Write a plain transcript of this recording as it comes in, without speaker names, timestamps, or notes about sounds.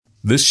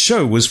This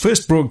show was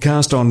first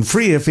broadcast on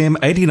Free FM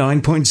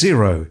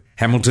 89.0,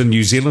 Hamilton,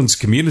 New Zealand's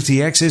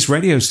community access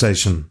radio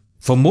station.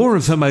 For more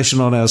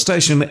information on our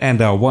station and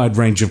our wide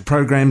range of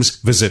programs,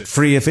 visit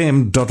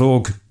freefm.org.nz.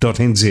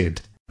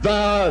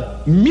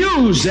 The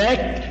music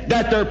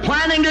that they're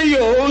planning to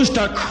use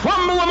to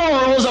crumble the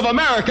morals of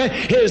America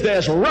is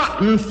this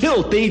rotten,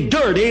 filthy,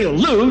 dirty,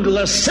 lewd,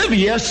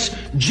 lascivious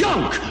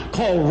junk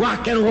called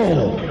rock and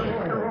roll.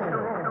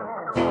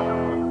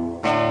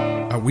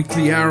 A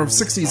weekly hour of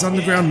 60s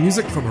underground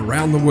music from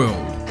around the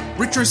world.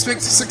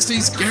 Retrospect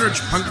 60s Garage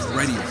Punk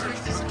Radio.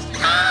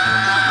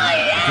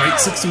 Great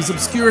 60s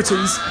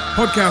obscurities,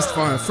 podcast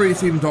via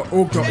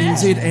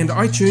freefm.org.nz and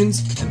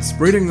iTunes, and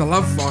spreading the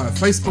love via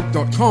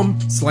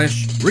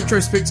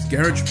facebook.com/Retrospect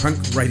Garage Punk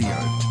Radio.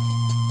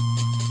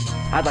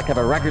 I'd like to have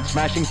a record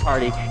smashing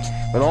party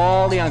with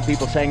all the young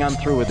people saying I'm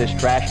through with this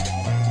trash.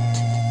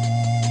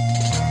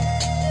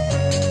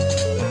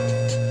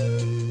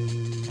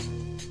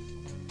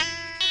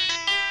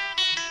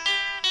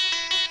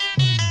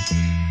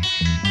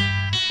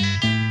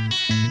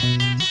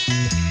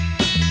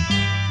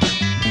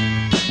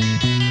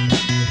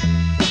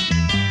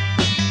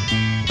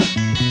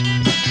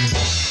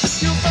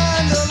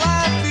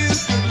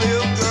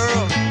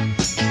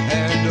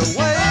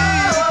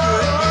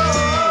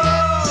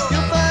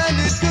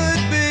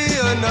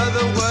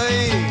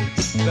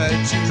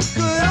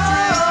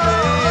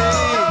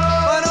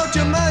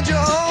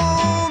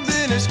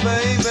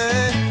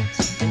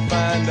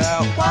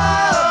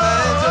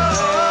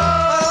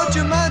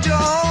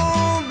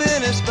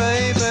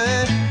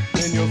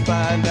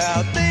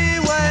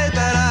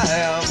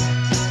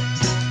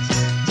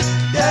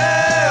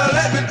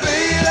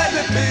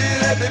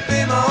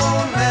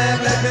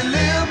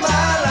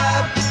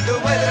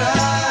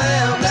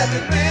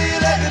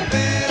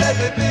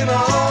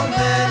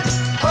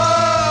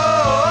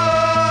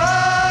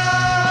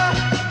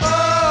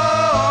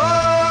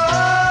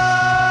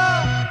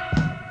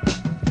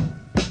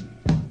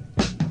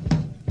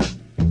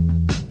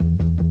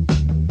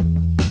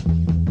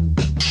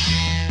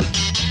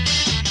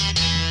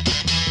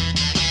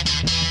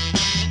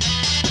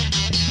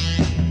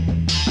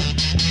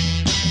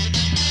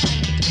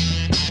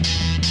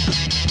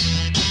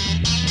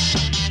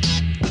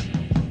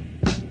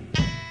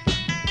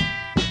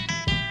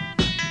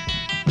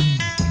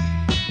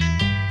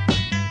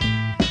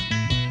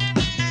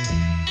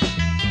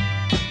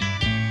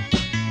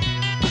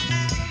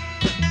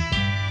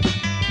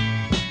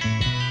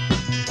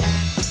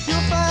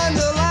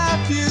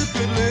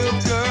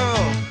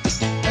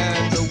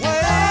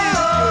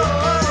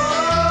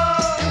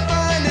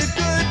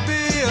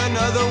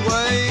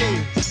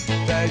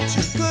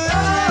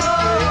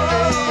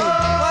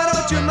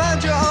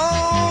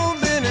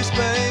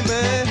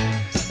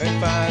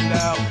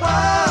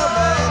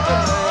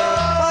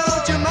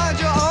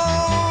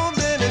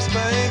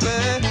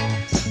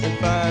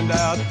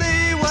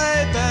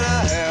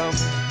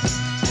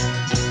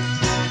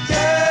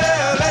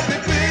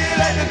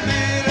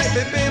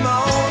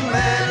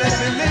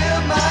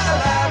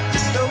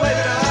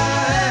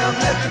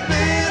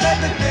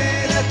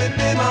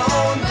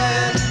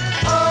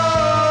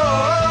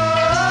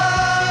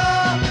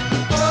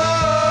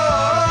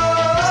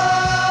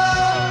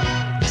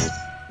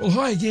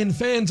 Again,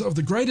 fans of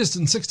the greatest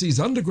in 60s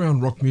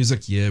underground rock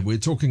music. Yeah, we're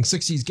talking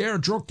 60s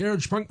garage rock,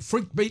 garage punk,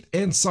 freak beat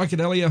and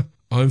psychedelia.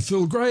 I'm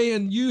Phil Gray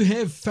and you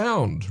have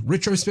found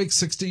Retrospect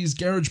 60s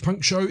Garage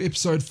Punk Show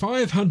episode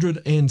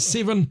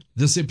 507.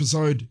 This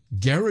episode,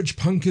 Garage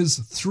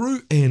Punkers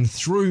Through and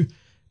Through.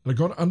 And I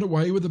got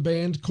underway with a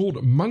band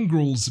called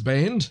Mongrels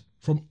Band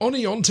from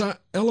Oneonta,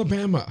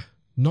 Alabama.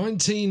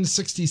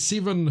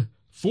 1967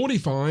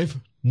 45,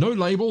 no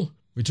label.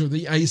 We took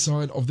the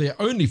A-side of their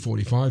only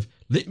 45,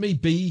 Let Me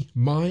Be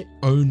My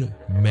Own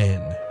Man.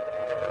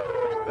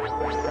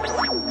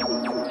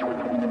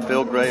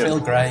 Phil Gray. Phil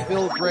Gray.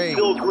 Phil Gray.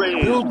 Phil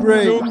Gray. Phil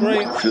Gray. Phil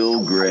Gray.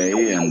 Phil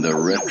Gray and the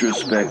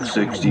Retrospect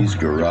 60s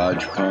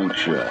Garage Punk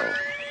Show.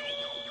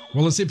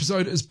 Well, this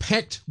episode is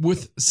packed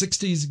with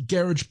 60s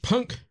garage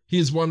punk.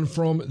 Here's one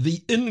from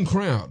the In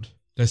Crowd.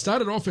 They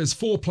started off as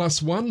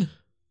 4+1.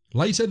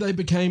 Later they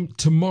became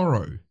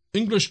Tomorrow.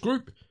 English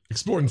group,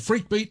 exploring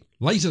freak beat,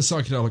 later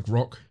psychedelic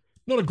rock.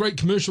 Not a great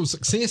commercial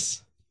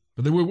success,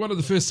 but they were one of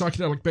the first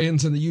psychedelic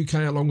bands in the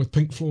UK along with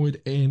Pink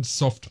Floyd and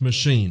Soft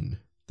Machine.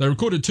 They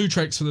recorded 2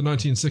 tracks for the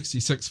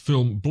 1966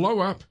 film Blow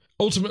Up,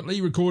 ultimately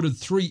recorded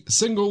 3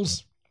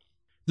 singles.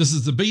 This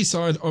is the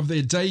B-side of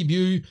their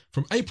debut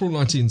from April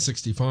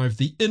 1965,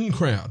 The In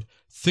Crowd,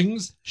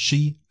 Things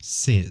She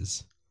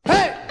Says.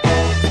 Hey!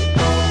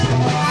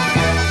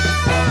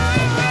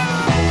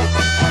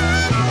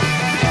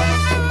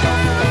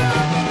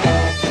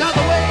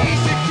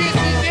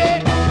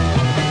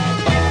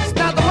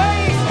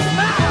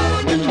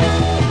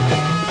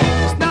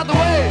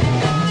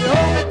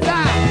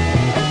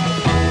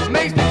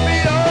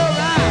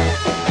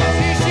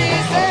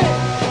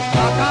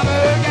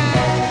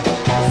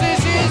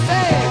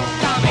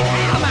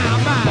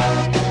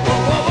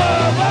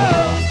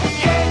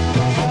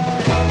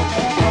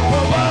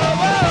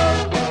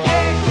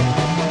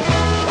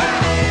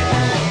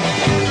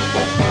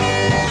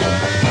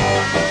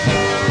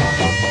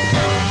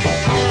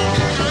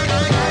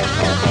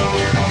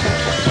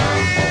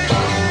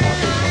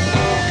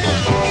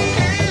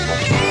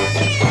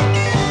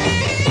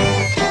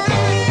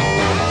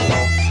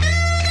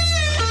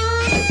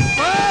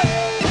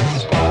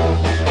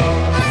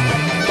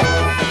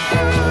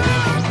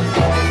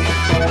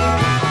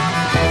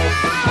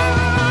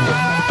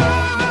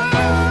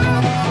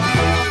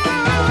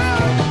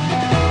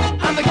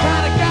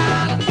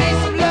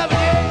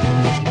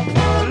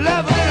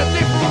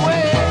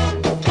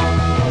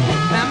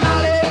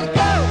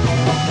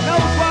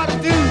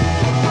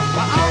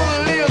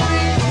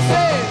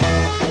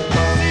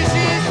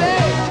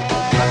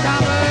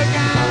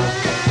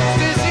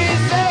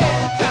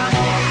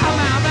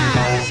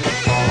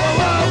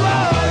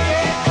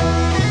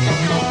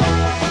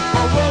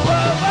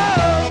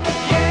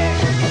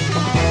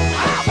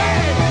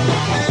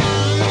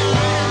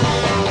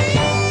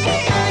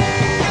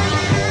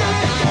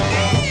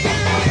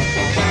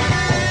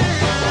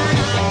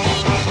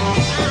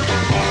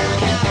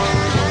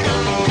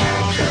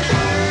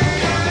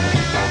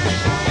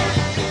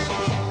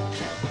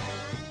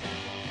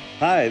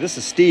 this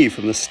is Steve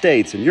from the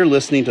States, and you're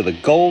listening to the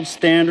gold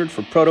standard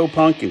for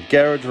proto-punk and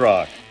garage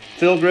rock,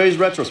 Phil Gray's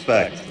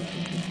Retrospect.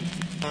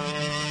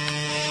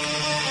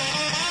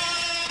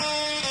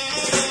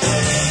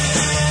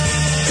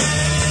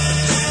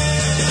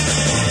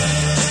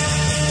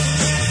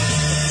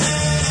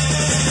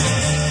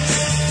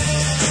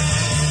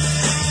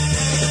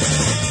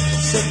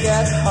 Sick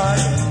at heart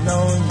and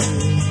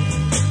lonely,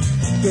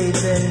 deep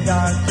in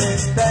dark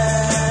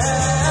despair.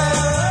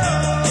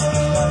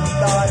 One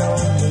thought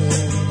only,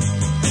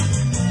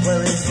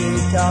 where is she?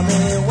 Tell me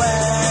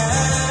where.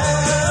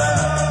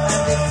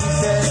 And if she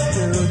says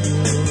to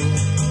you,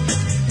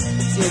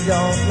 she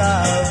don't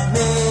love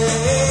me,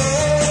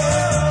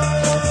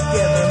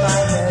 give her my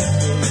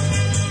message,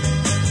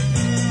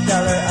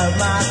 tell her of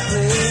my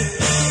plea.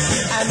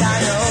 And I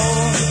know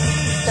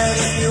that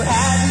if you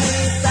had me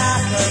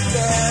back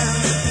again,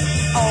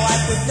 oh, I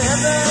could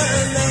never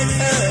make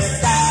her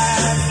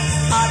sad.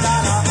 I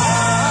got a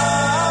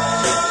heart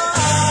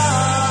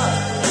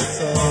and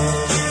soul.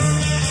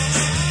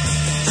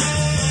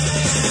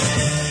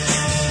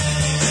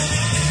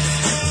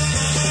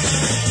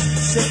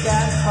 Sick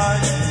at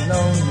heart and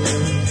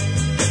lonely,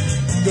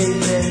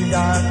 deep in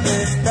dark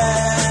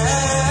despair.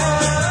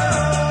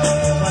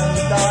 One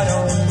thought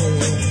only,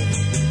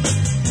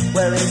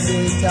 where is he?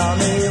 Tell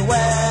me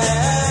where.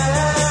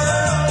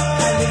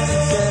 And if she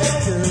says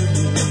to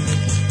you,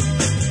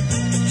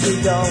 she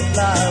don't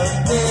love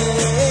me,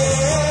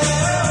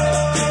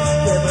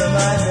 give her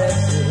my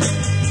message,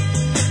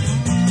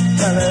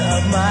 tell her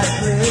of my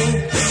plea.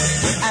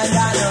 And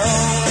I know,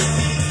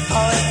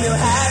 oh, if you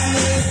had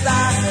me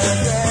back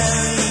again,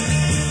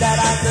 that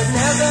I could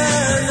never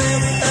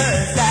make her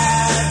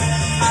sad.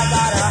 I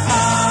got a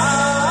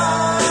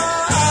heart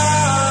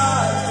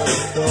of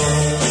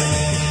gold.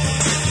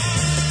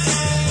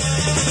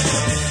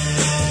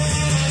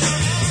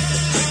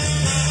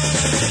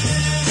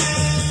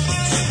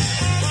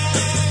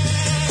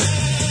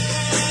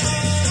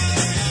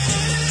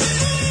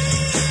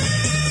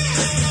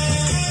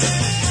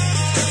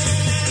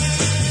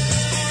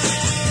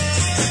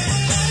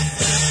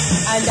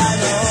 And I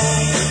know,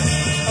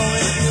 oh,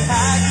 if you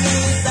had me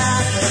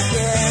back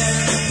again,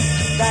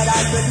 that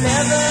I could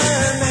never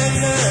make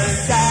her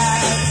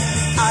sad.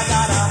 I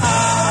got a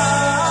heart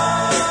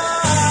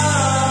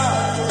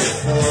of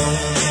gold.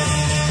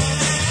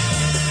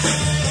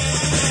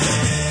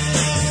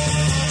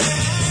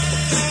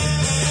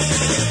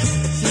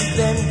 She's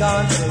been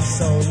gone for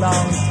so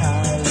long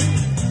time,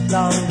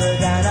 longer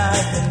than I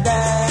can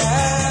bear.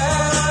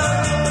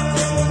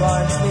 She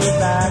wants me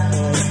back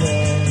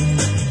again,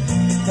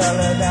 tell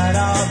her that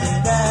I'll be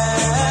there.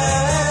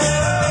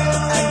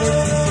 And if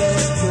she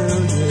says to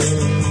you,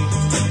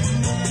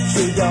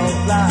 she don't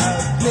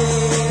love me,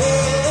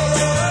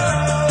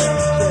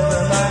 give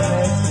her my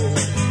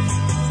message,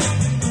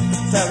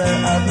 tell her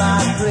of my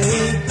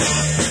plea.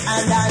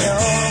 And I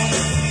know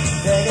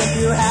that if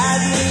you had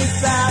me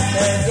back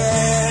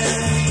again,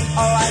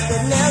 oh, I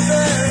could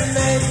never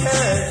make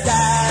her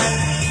sad.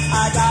 I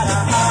got a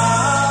heart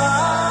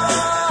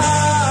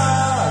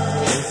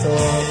and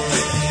soul.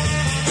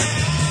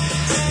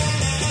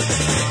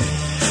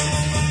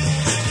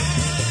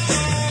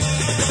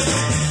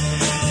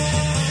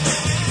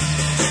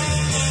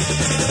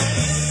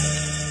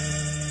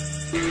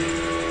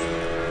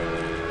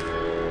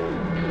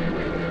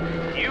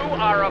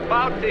 Are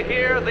about to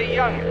hear the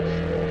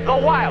youngest, the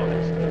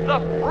wildest, the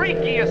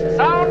freakiest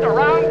sound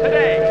around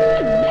today.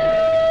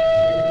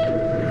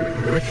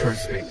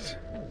 Retrospect.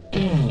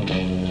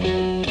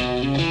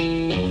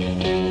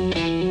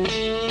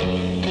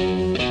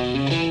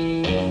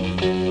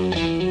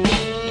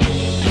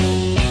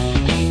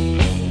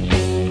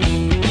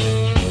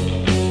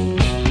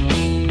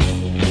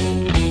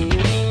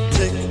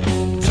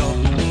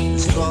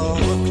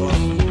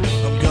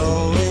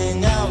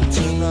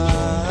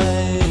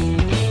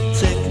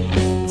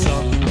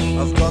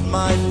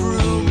 My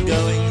broom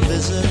going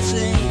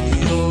visiting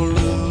your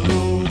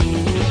room.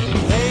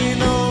 Pay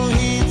no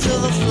heed to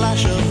the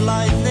flash of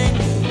lightning.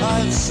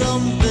 I've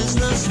some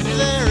business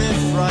very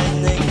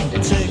frightening.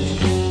 Tick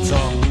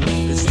tock,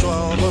 it's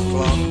 12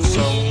 o'clock.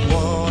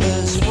 Someone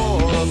is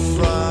for a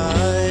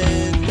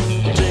fright.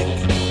 Tick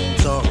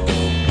tock,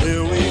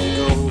 here we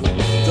go.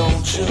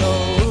 Don't you know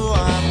who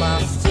I'm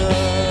after?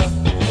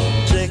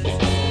 Tick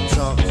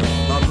tock,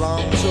 not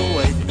long to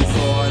wait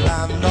before I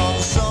land on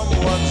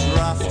someone's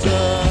rafter.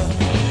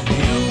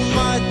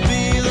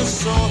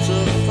 Sort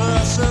of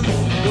person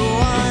who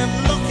I'm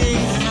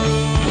looking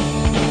through.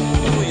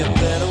 You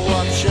better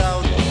watch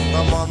out,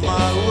 I'm on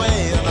my way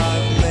and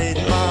I've made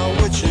my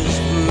witch's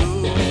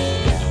brew.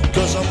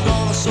 'Cause I'm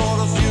gonna sort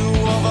a few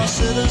of our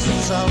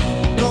citizens out,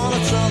 gonna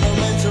turn them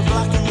into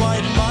black and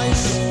white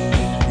mice.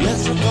 Yes,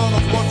 I'm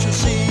gonna watch and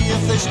see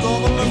if they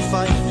squabble and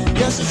fight.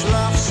 Yes, it's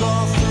laughs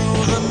all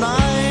through the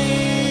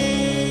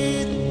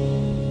night.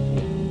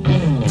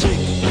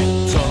 Tick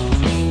tock,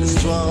 it's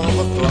 12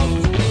 o'clock.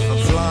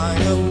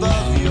 Flying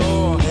above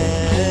your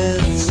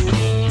heads.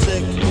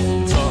 Tick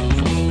tock,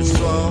 it's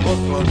 12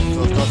 o'clock.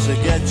 I've got to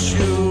get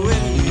you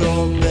in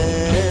your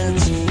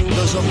beds.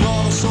 'Cause I'm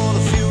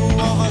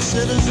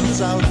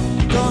citizens out,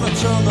 gonna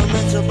turn them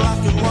into black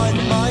and white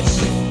mice.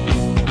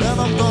 Then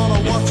I'm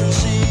gonna watch and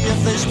see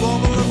if they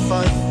squabble and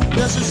fight.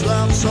 Yes, it's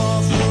lamps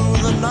all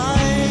through the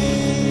night.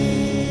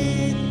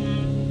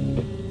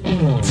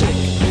 Tick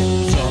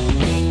tock,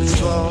 it's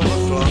 12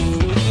 o'clock.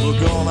 We're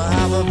gonna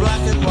have a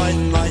black and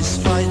white nice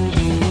fight.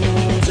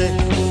 Tick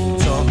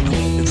tock,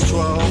 it's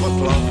 12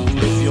 o'clock.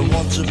 If you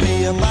want to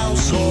be a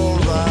mouse, alright.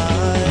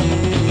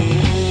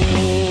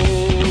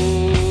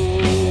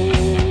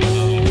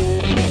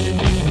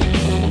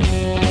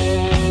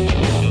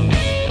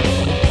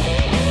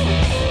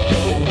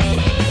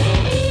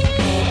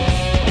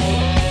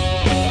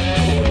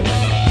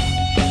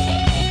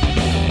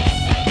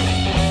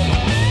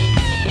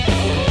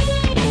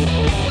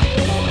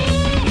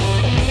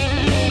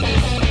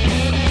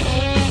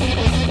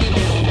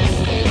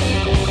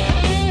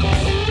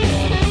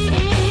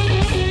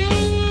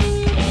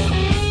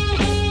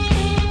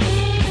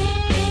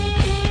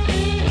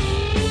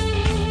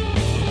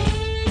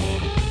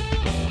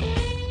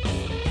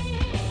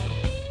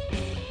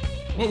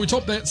 Well, we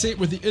topped that set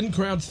with the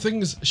in-crowd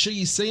Things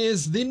She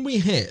Says. Then we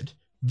had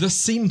the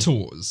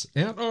Centaurs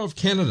out of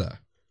Canada.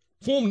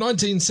 Formed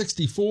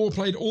 1964,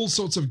 played all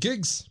sorts of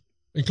gigs,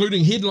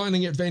 including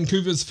headlining at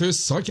Vancouver's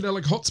first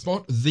psychedelic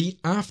hotspot, The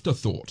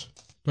Afterthought.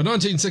 By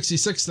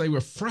 1966, they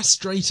were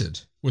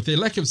frustrated with their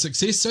lack of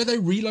success, so they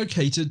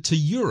relocated to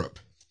Europe.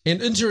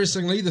 And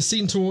interestingly, the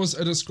Centaurs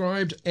are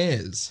described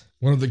as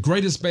one of the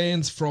greatest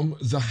bands from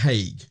The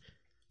Hague.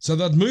 So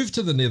they'd moved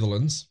to the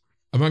Netherlands,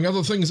 among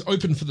other things,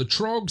 opened for the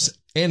Trogs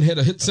and had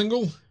a hit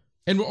single,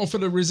 and were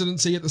offered a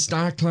residency at the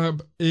Star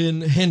Club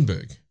in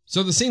Hamburg.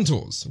 So the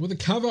Centaurs, with a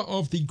cover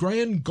of the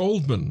Graham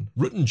Goldman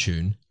written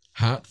tune,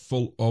 Heart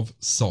Full of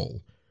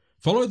Soul,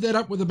 followed that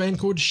up with a band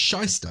called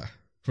Shyster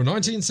from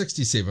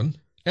 1967,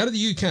 out of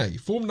the UK,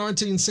 formed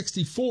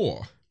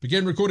 1964,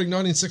 began recording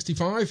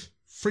 1965,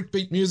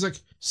 freakbeat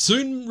music,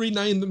 soon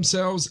renamed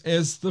themselves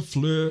as the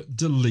Fleur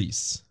de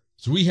Lis.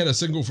 So we had a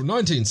single from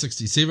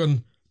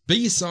 1967,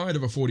 B-side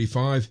of a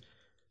 45,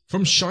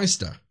 from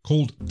Shyster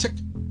called Tick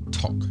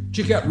Tock.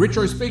 Check out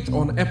Retrospect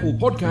on Apple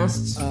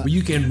Podcasts, where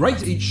you can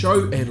rate each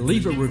show and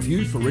leave a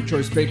review for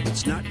Retrospect.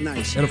 It's not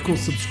nice. And of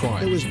course,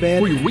 subscribe. It was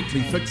bad. For your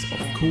weekly fix of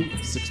cool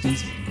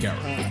 60s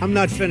garage. I'm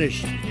not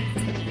finished.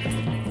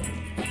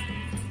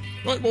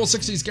 Right, more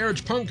 60s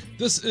garage punk.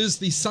 This is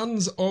the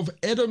Sons of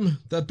Adam.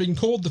 They'd been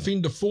called the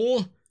Fender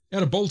 4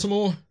 out of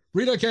Baltimore.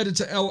 Relocated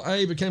to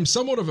LA, became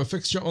somewhat of a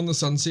fixture on the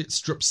Sunset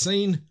Strip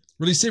scene.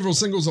 Released several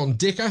singles on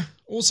Decca,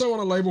 also on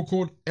a label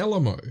called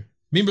Alamo.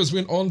 Members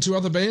went on to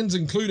other bands,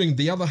 including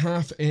The Other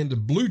Half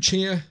and Blue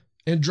Chair,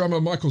 and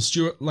drummer Michael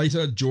Stewart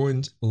later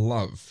joined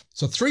Love.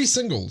 So 3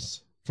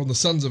 singles from the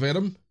Sons of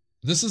Adam.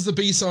 This is the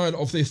B-side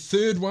of their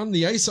third one.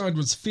 The A-side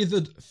was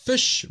Feathered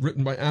Fish,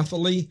 written by Arthur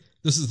Lee.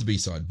 This is the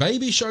B-side,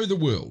 Baby Show the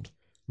World,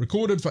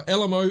 recorded for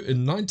Alamo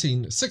in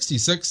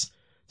 1966.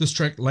 This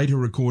track later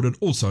recorded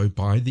also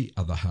by The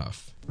Other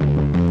Half.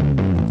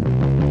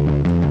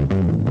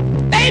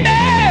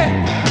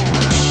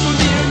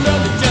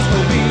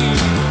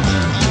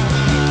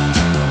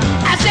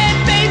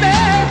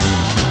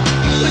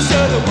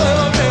 The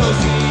world will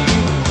see.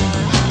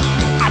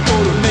 I'm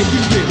gonna make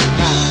you really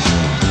nice.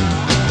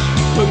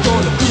 We're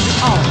gonna prove it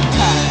all the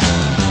time.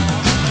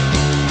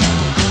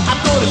 I'm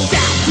gonna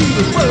shout to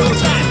the world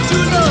that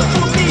true love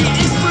for me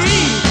is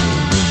free.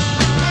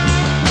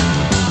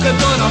 They're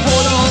gonna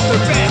hold on to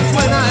fast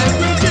when I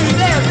bring to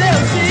them,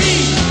 they'll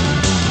see.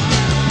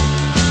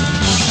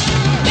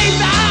 They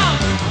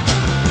found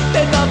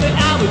there's nothing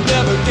I would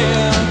never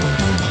care.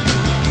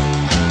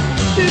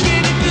 To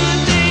get a good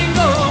thing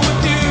going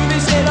with you,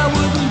 they said I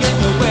wouldn't get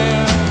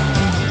nowhere.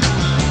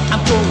 I'm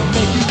gonna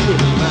make you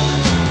really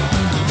mine.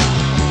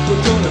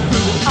 We're gonna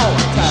prove it all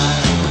the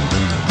time.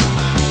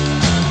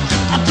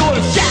 I'm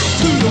gonna shout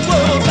to the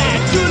world that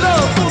true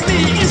love for me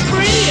is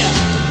free.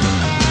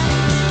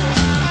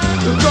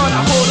 We're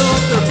gonna hold on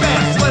to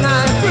best when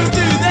I prove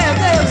to them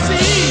they'll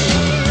see.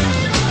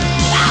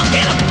 I'll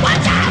get them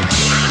one time.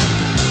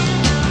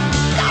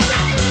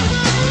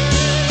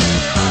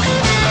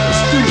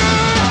 Let's do it.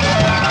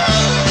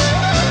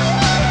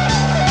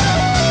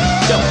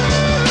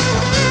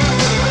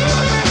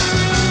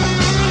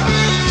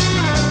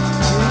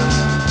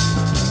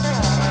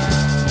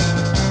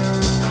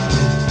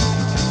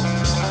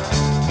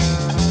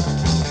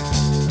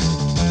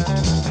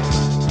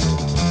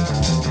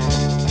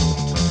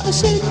 I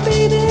said,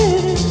 baby,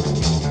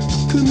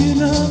 come here,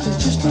 love, it's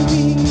just for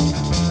me.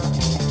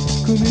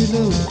 Come here,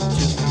 love, it's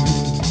just for me.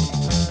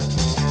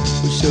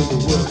 We'll show the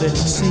world that it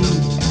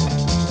seems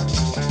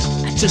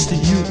just to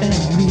you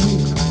and me.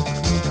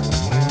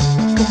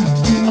 Gonna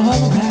be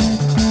alright.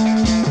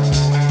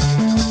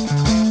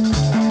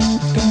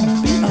 Gonna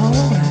be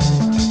alright.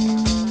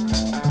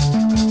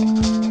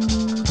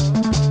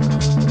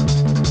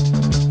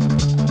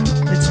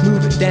 Let's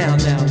move it down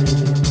now,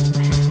 baby.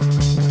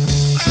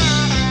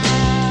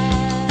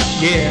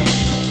 Yeah.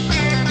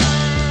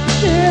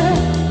 Yeah.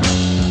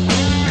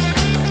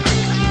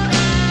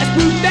 Let's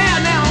move down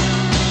now.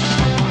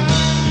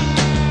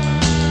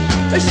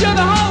 Let's show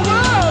the whole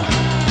world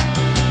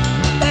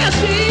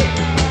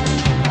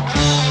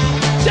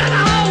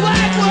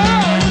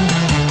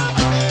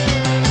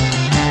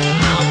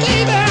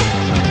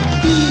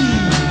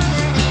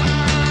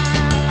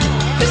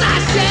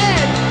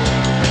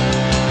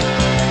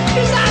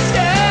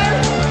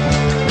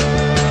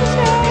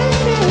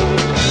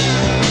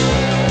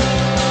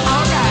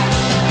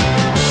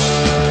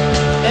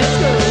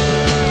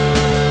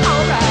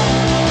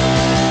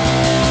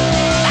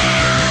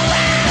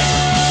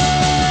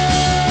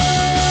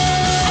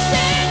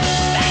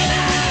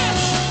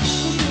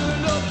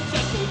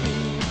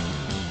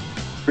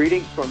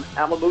Greetings from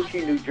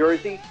Alamuchi, New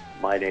Jersey.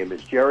 My name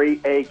is Jerry,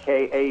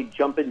 a.k.a.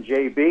 Jumpin'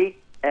 JB,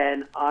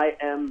 and I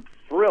am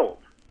thrilled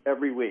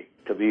every week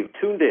to be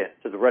tuned in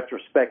to the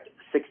Retrospect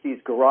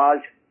 60s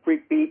Garage,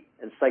 Freak Beat,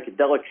 and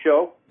Psychedelic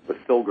Show with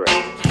Phil Gray.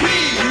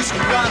 We used to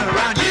run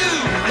around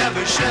you,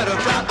 never shed a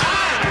brown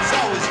eye, was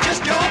always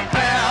just your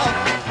pal.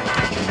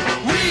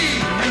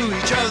 We knew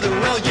each other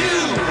well,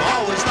 you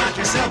always liked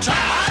yourself, try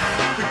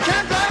hard, but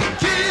can't like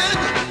kid.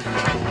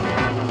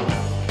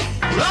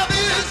 Love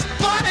is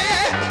funny,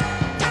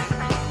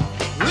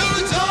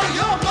 lose all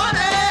your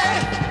money,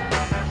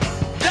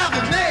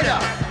 never made her,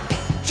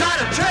 try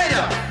to trade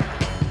her,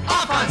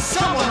 off on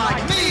someone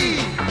like me.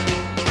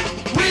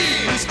 We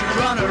used to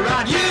run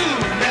around you,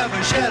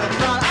 never shed a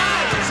brown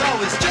eye, was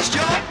always just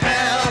your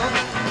pal.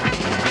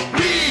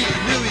 We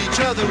knew each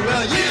other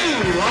well,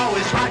 you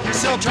always liked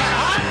yourself, try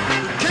hard,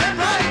 but can't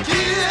like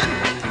kid.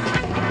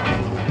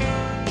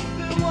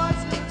 There was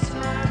a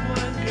time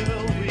when,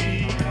 girl,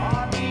 we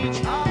caught each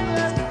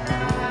other's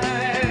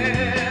eye.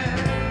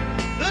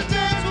 The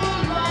days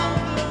were long,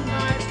 the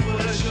nights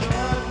were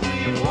short, we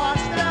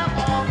watched them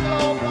all go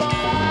by.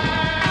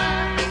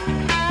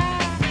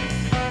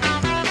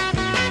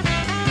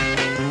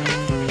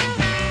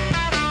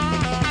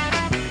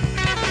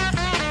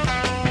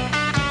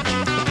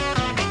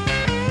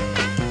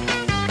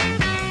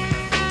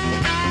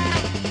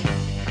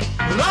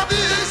 Love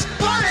is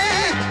funny,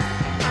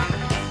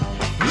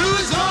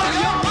 lose all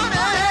your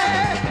money,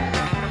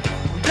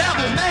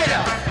 devil made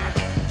her,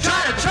 try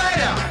to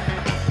trade her,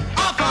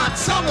 off on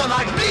someone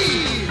like me.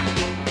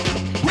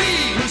 We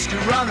used to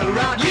run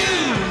around you,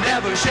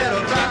 never shed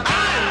a brown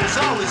eye, was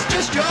always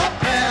just your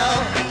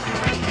pal.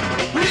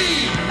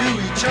 We knew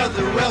each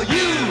other well,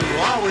 you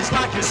always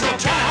liked yourself,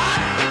 try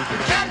hard, but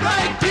can't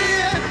right,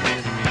 dear.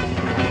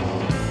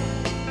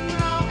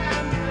 Now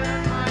and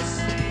then I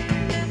see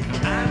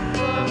and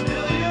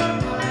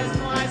familiarize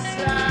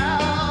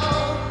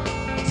myself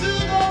to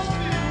those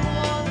few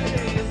warm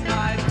days. I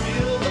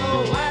feel the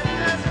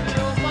wetness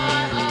fills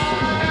my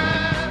eyes.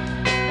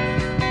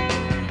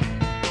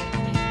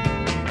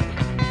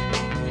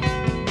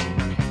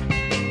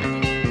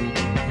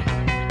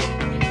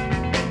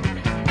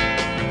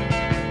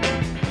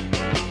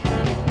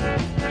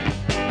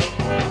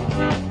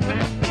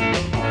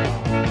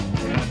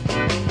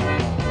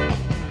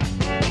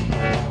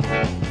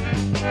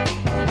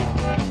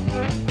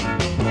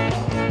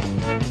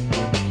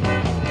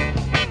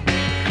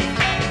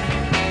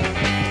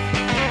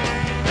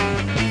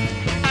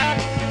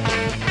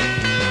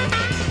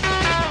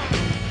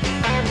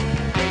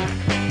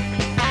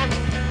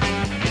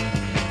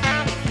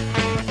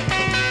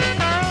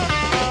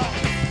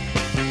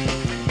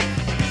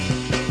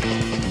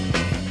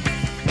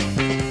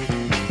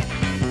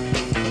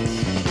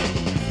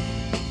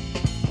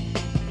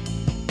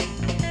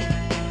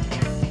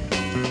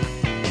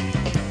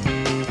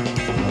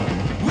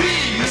 We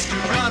used to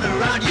run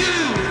around you,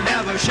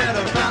 never shed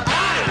a brown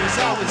eye, was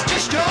always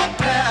just your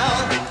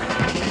pal.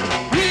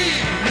 We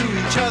knew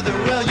each other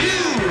well, you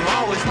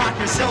always liked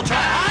yourself, try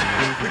hard,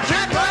 but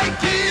can't right,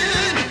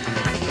 kid.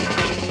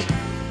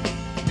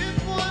 If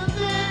one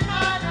day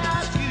I'd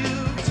ask you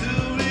to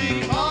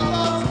recall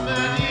those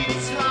many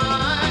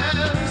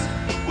times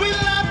we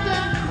laughed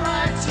and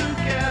cried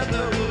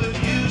together, would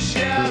you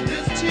share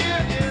this tear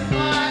in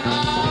my eye?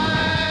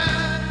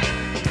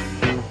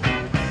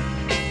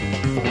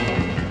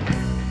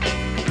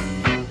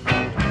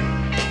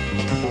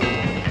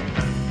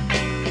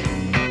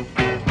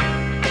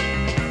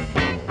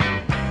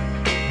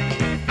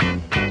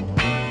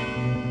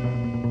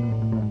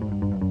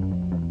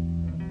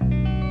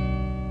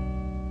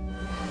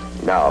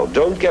 Now,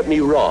 don't get me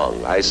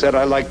wrong. I said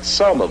I liked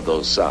some of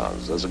those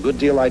sounds. There's a good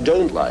deal I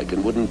don't like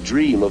and wouldn't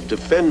dream of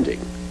defending.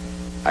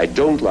 I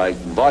don't like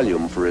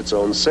volume for its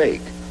own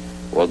sake,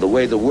 or the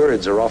way the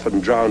words are often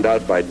drowned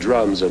out by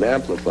drums and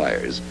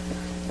amplifiers.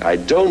 I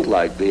don't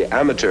like the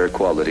amateur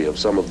quality of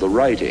some of the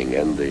writing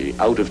and the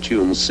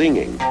out-of-tune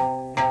singing.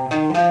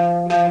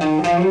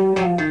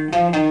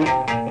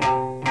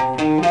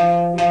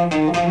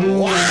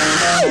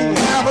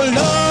 Have a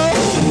love,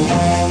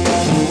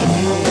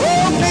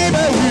 oh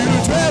baby,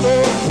 we'll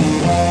travel.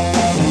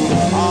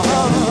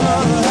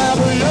 Have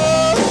a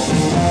love,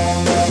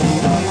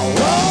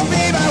 oh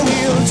baby,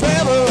 we'll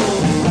travel.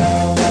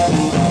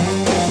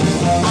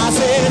 I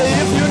said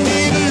if you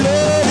need a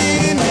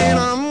loving, then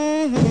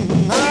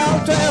I'll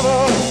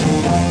travel.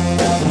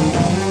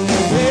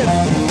 Yeah,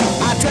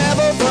 I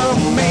travel from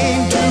Maine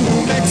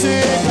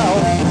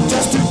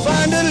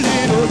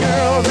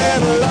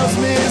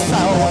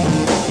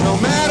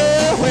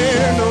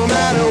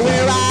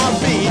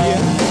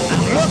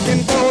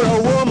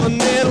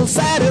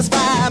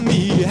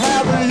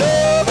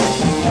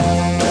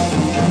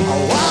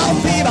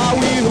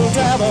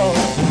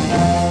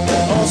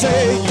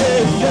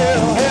said, yeah,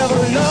 have a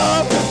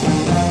love.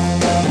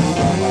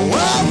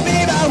 Well,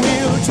 baby, I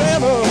will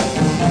travel.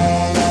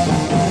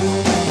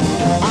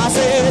 I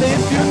said,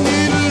 if you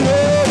need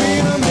love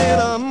in a minute,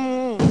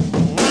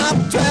 I'll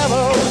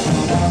travel.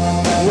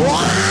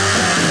 Wow.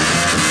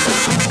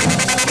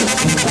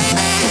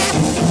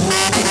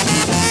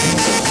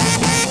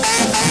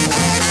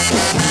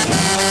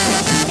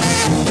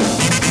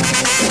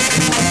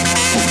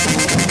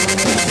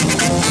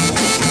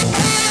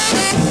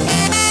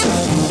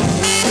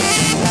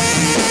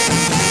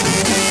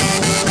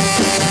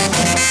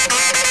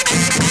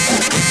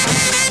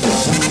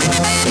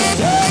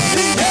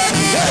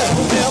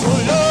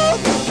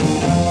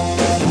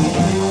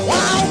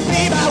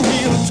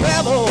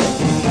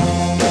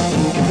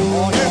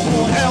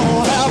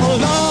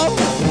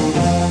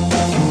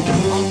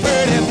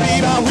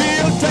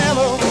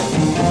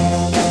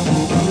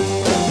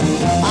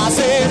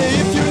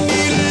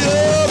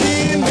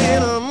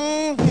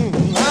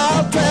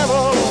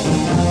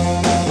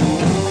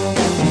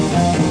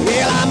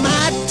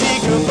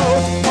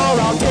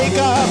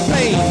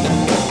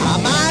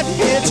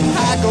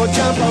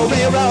 Jump a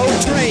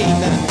railroad train.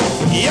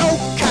 Your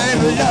kind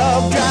of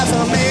love drives a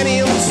man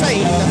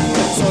insane.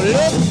 So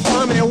look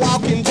for me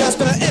walking just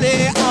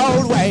any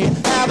old way.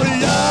 Have a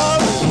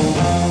love.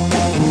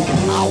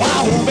 Oh,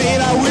 wow,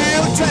 baby, I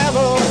will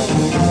travel.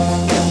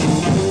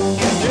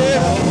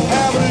 Yeah,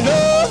 have a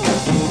love.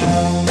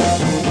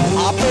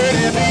 Oh,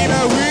 pretty baby, I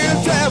will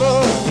travel.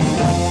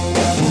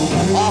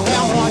 Oh,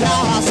 hell,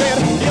 I said,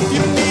 if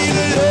you need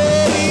a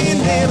love in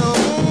dinner,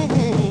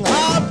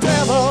 I'll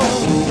travel.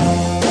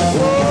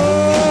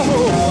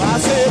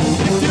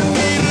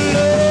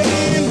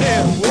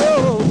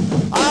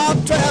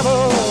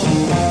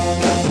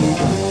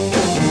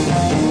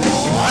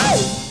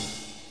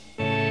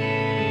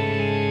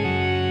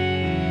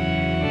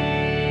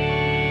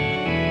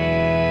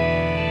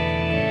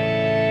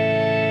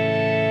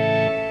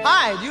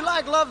 Hi, do you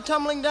like love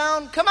tumbling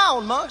down? Come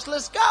on, monks,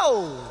 let's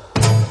go.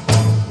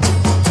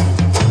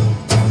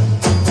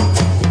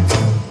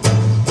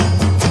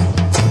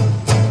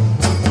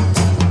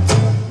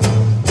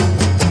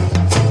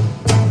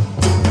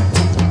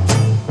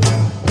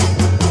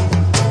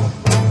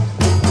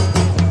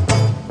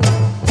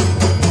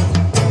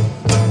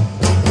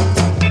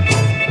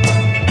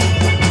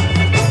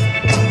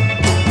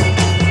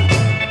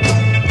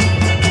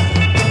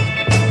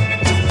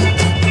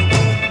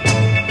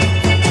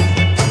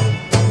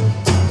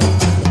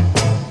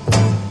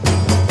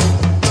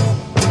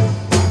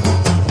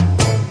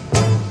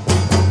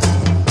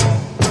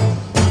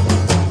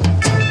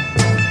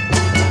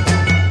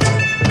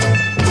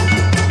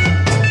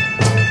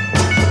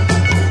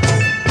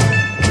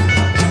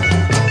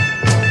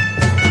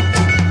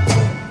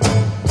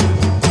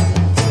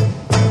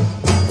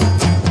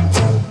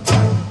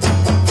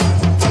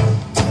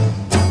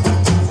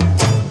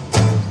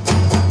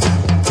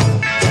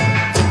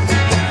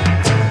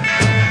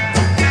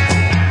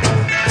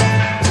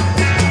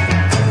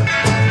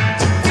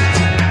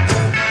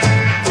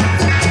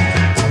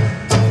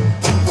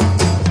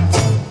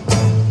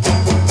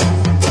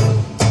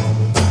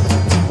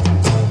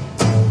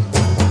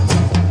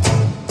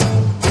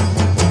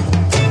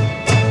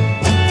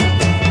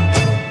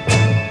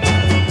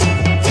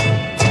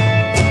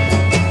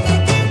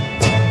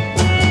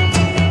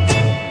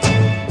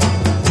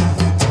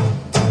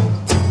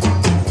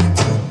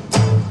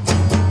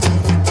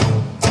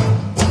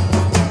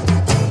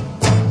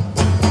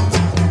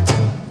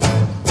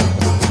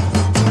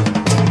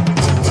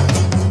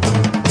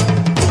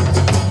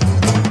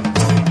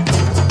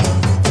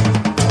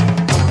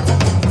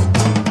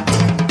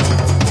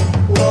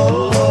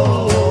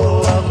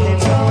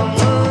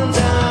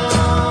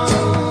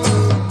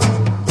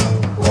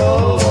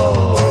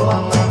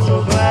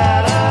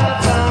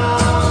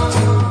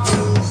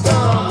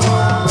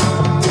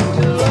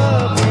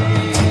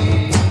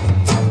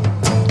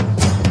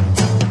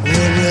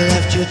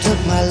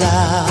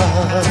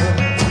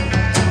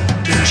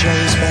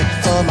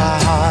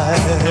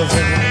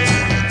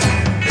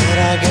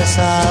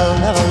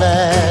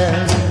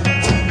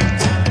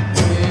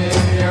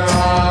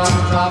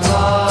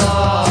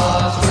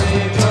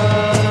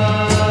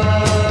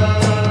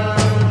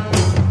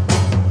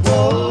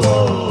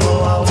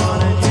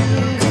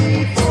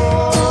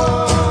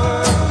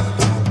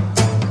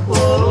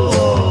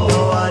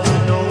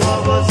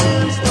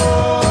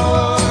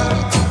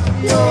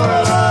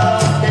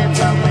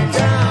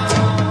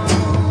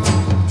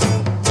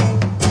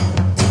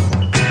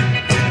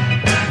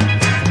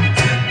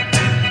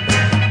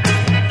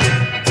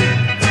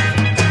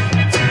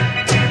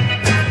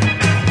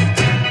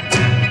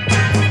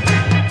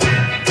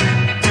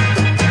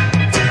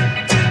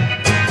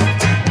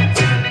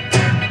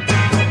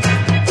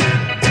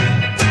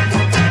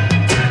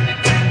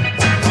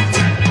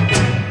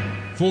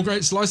 Four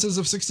great slices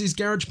of 60s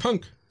garage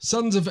punk.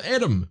 Sons of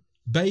Adam,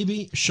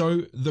 Baby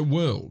Show the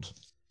World.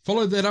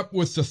 Followed that up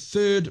with The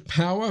Third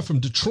Power from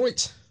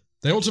Detroit.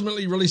 They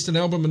ultimately released an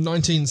album in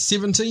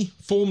 1970,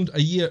 formed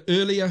a year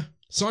earlier,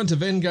 signed to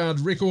Vanguard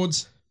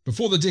Records,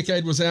 Before the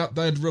decade was out,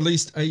 they'd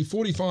released a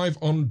 45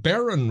 on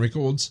Baron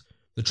Records.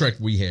 The track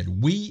we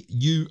had, We,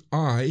 You,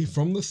 I,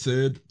 from the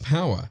Third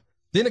Power.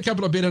 Then a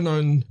couple of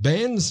better-known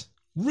bands,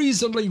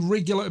 reasonably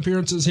regular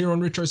appearances here on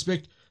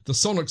Retrospect. The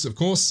Sonics, of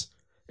course,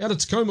 out of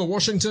Tacoma,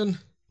 Washington,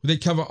 with their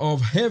cover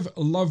of Have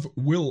Love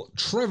Will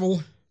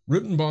Travel,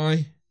 written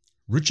by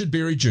Richard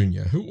Berry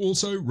Jr., who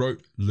also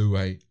wrote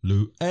Louie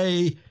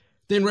Louie.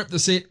 Then wrapped the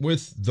set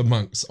with The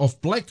Monks, off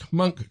Black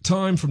Monk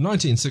Time from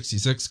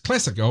 1966,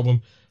 classic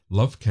album,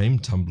 Love Came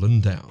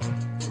Tumbling Down.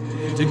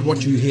 Dig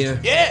what you hear?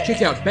 Yeah!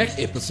 Check out back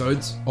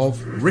episodes of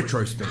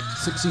Retrospect,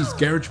 60s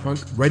Garage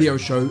Punk radio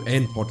show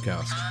and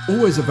podcast.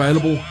 Always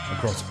available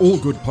across all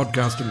good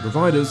podcasting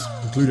providers,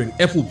 including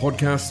Apple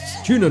Podcasts,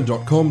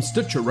 TuneIn.com,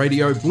 Stitcher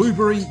Radio,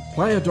 Blueberry,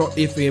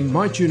 Player.fm,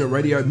 MyTuner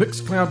Radio,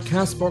 Mixcloud,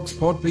 Castbox,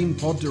 Podbean,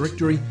 Pod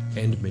Directory,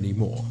 and many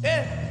more.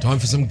 Yeah. Time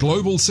for some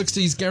global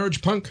 60s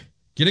Garage Punk.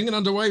 Getting it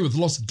underway with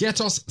Los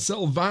Gatos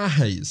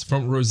Salvajes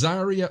from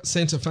Rosario,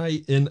 Santa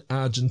Fe in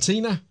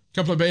Argentina. A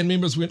couple of band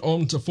members went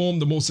on to form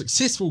the more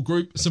successful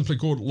group simply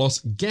called Los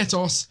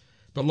Gatos,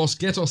 but Los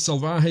Gatos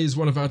Salvajes is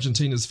one of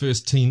Argentina's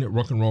first teen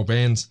rock and roll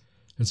bands.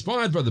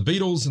 Inspired by the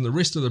Beatles and the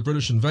rest of the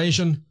British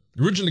invasion,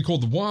 originally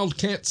called the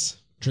Wildcats,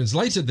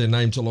 translated their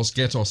name to Los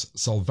Gatos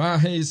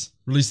Salvajes,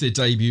 released their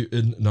debut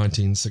in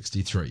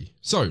 1963.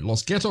 So,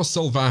 Los Gatos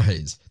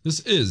Salvajes,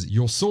 this is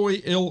Yo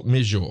Soy El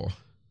Mejor.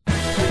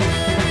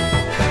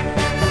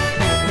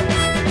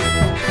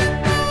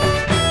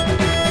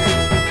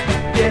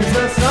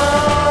 Pienso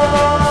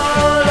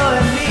solo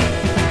en mí,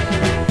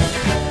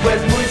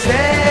 pues muy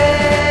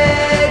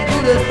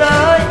seguro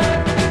estoy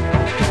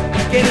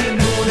que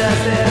ninguna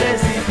se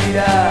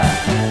resistirá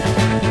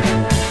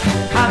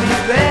a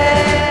mis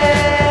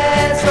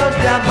besos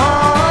de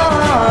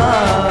amor,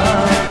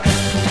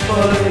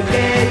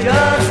 porque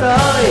yo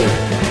soy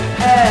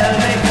el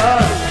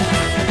mejor.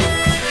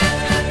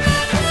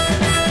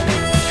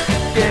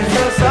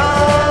 Pienso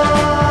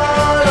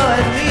solo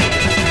en mí,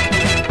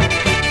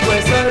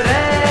 pues soy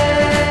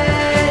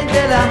rey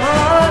del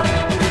amor,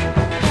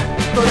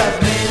 todas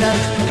me dan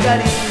su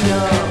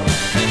cariño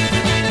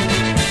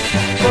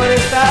por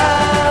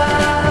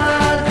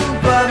estar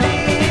junto a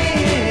mí,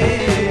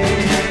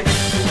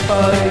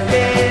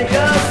 porque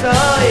yo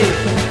soy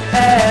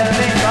el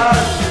mejor.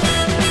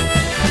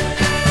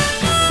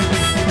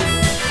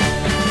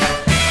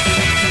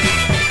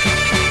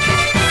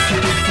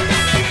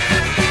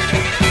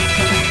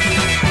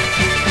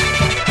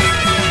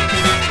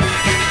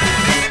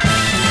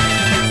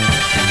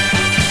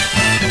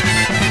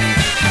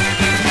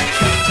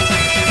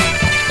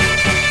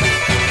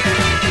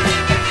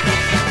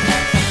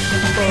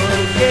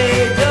 Porque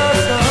yo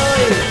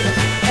soy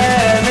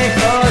el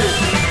mejor.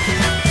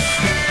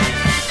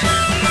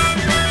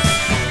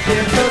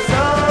 Pienso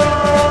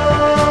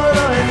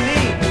solo en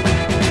mí,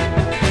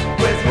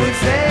 pues muy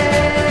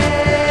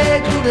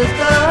seguro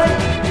estoy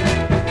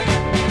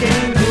que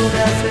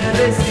ninguna se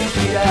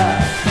resistirá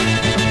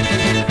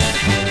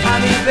a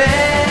mis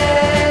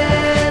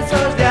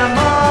besos de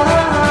amor,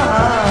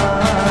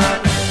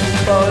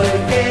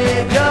 porque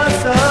yo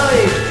soy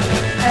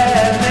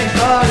el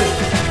mejor.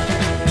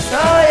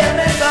 Soy el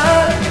mejor,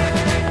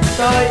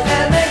 soy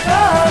el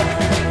mejor,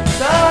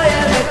 soy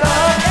el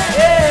mejor,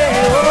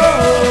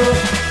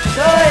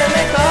 soy el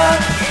mejor,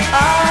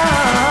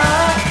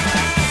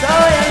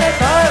 soy el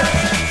mejor,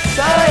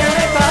 soy el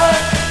mejor.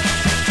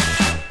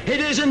 It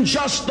isn't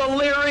just the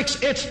lyrics,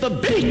 it's the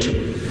beat.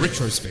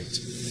 Retrospect,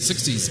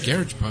 60s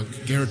garage punk,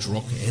 garage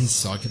rock and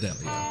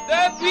psychedelia.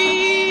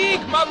 Depuis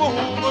que ma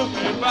môme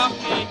est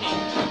partie,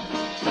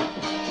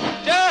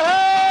 je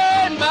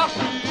ne marche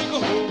plus qu'au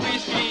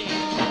whisky.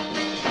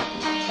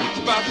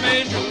 Je passe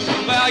mes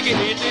jours à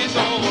guetter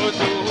son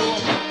retour.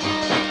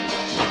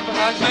 Je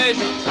passe mes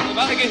jours à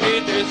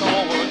guetter son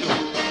retour.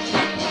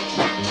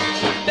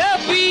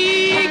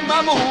 Depuis que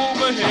ma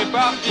môme est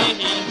partie,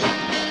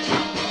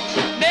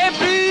 n'est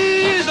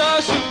plus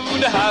un sou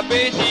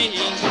d'appétit.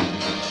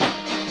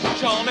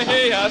 J'en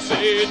ai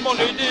assez de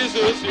manger des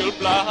œufs sur le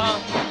plat.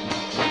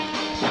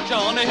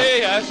 J'en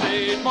ai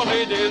assez de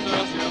manger des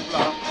œufs sur le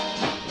plat.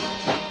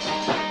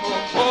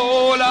 Oh,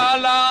 oh là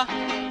là,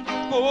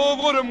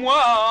 pauvre de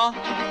moi,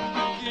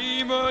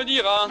 qui me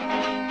dira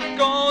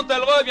quand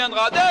elle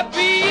reviendra.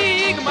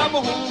 Depuis que ma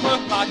môme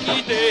m'a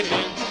quitté,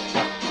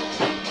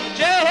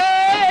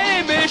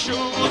 j'ai mes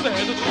choses à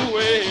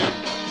trouver.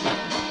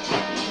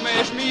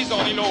 Mes chemises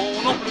en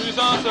nylon n'ont plus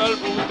un seul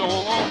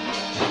bouton.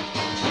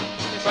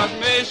 Je passe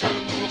mes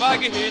jours à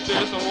guetter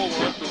son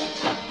retour.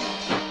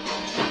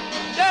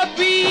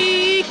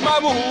 Depuis que ma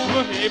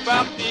môme est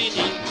partie,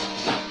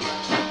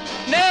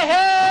 n'ai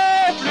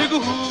plus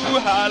goût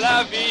à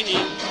la vie.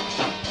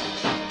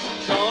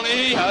 J'en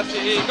ai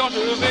assez quand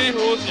je vais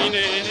au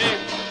ciné.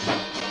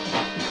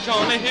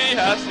 J'en ai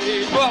assez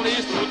de voir les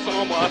autres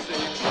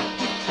s'embrasser.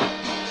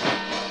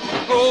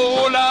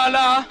 Oh là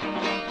là,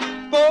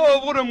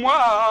 pauvre de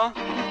moi,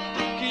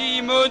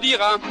 qui me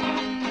dira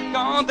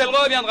quand elle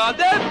reviendra.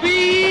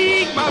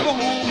 Depuis que ma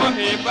môme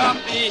est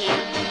partie,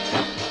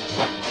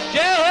 j'ai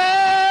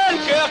le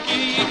cœur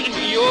qui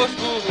crie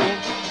oscuro.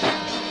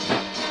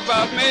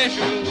 Par mes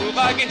jours,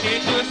 vaguer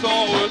de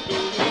son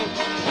retour.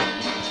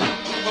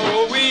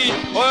 Oh oui,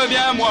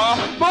 reviens-moi,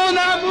 mon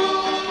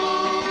amour.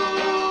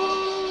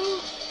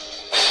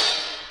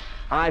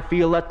 I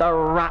feel that the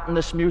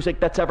rottenest music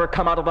that's ever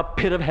come out of the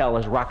pit of hell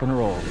is rock and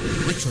roll.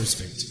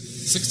 Retrospect.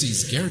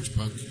 60s garage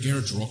punk,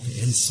 garage rock,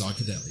 and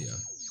psychedelia.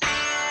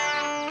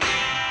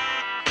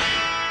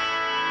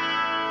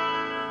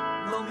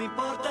 Non mi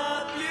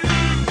importa più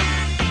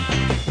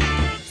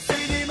se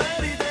li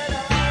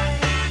meriterai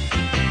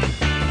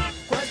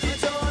questi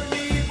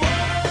giorni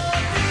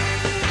vuoti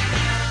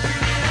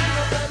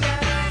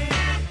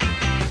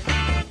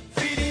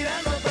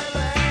finiranno per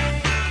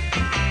lei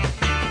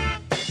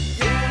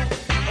yeah,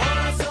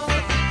 ora so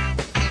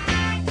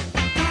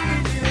tu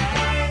mi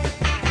dirai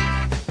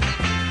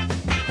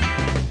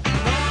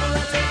non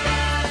la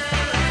cercare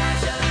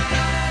lascia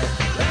andare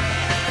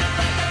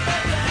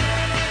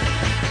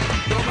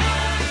domani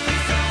sarà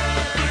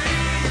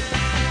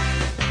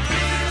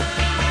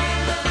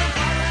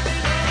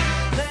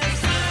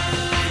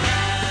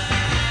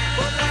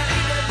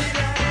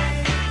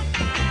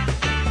qui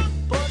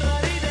potrà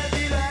ridere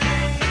di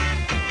lei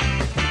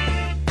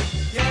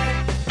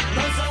yeah,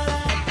 non sarà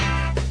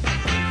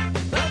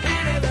la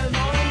fine del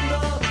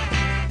mondo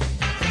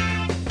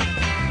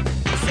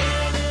se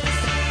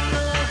nessuno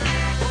vuole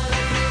ridere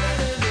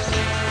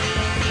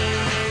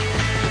di lei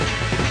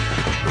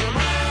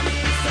domani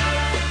sarà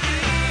qui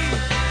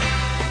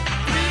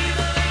prima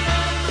del mondo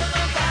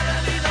non parla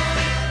di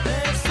noi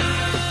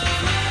nessuno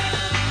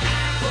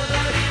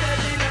potrà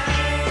ridere di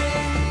lei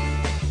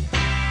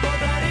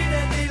potrà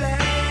ridere di lei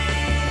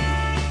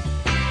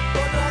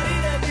potrà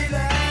ridere di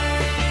lei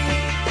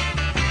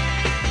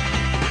domani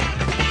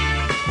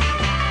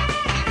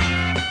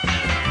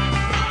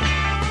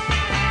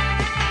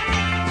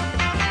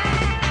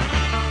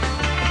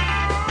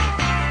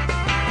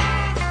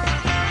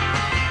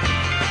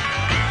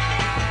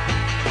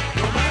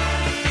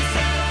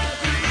sarà qui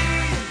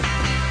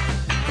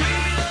prima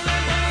del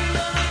mondo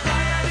non parla di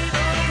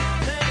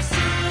noi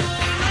nessuno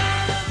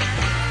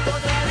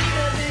potrà ridere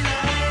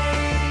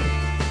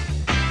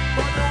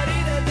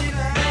di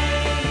lei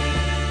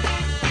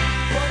potrà ridere di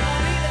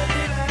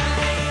lei potrà ridere di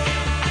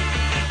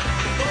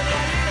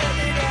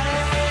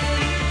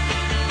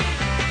lei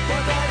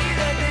potrà ridere di lei potrà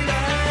ridere di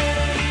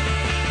lei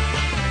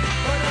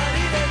potrà ridere di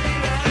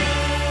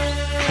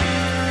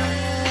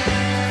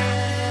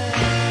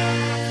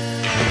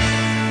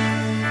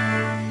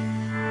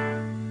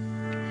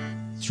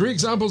Three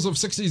examples of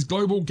 60s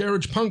global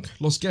garage punk.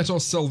 Los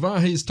Gatos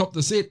Salvajes topped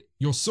the set.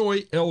 Yo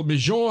Soy El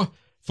Mejor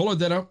followed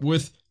that up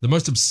with the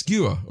most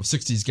obscure of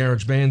 60s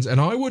garage bands,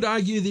 and I would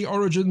argue the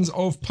origins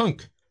of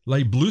punk.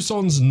 Les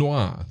Blousons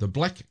Noirs, the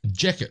Black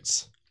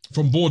Jackets.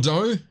 From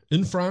Bordeaux,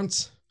 in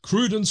France,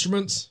 crude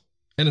instruments,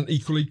 and an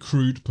equally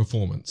crude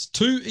performance.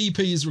 2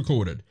 EPs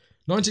recorded.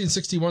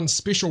 1961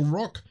 Special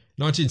Rock,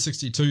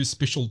 1962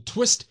 Special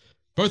Twist,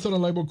 both on a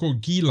label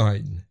called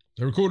Guilain.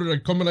 They recorded a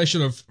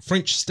combination of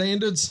French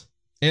standards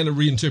and a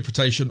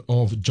reinterpretation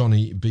of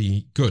Johnny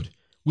B. Good.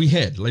 We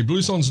had Les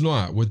Blousons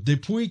Noirs with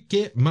Depuis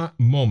que ma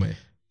mome.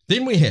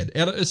 Then we had,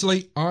 out of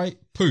Italy, I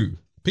Pooh,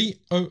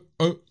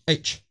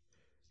 P-O-O-H.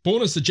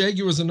 Born as the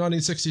Jaguars in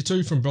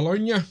 1962 from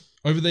Bologna,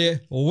 over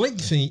their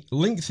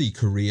lengthy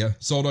career,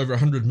 sold over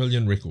 100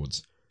 million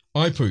records.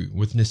 I Pooh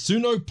with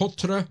Nessuno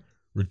Potrà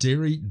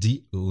Ridere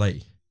di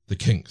Lei. The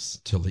Kinks,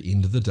 till the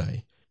end of the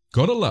day.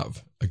 Gotta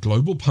love a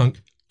global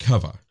punk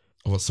cover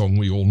of a song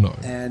we all know.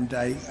 And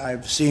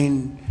I've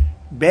seen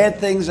bad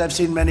things. I've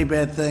seen many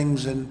bad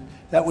things, and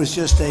that was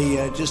just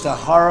a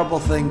horrible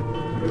thing.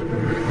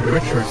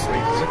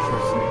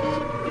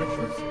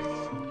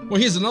 Well,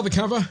 here's another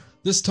cover,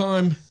 this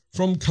time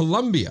from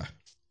Colombia.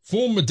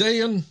 Formed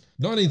Medellin,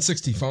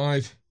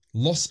 1965,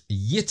 Los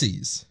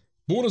Yetis.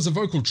 Born as a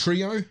vocal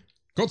trio,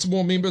 got some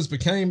more members,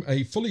 became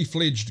a fully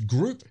fledged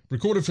group,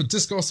 recorded for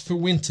Discos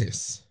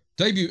Fuentes.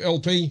 Debut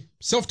LP,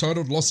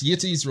 self-titled Los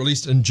Yetis,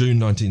 released in June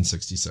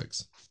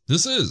 1966.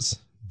 This is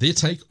their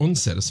take on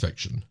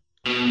Satisfaction.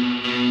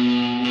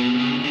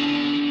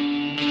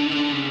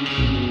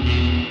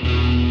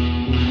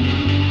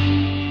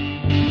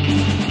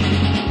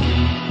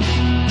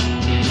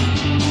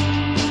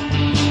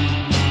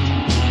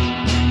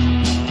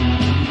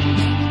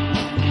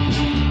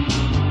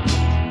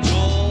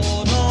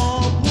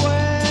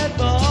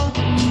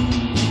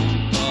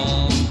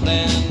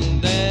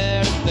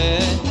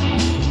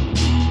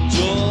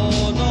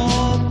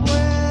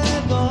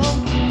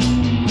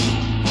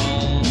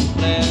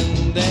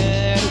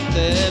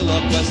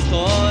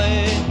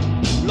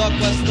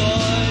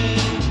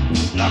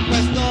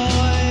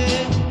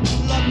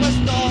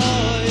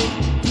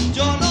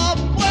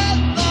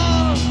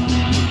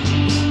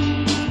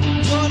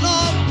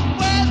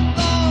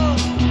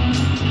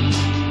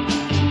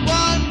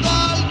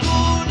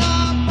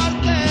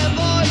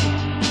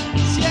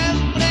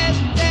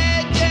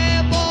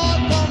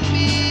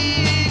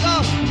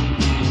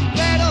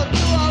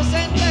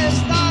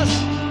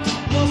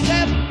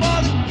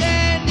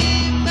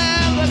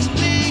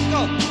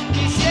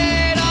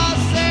 Quisiera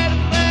ser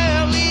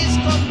feliz.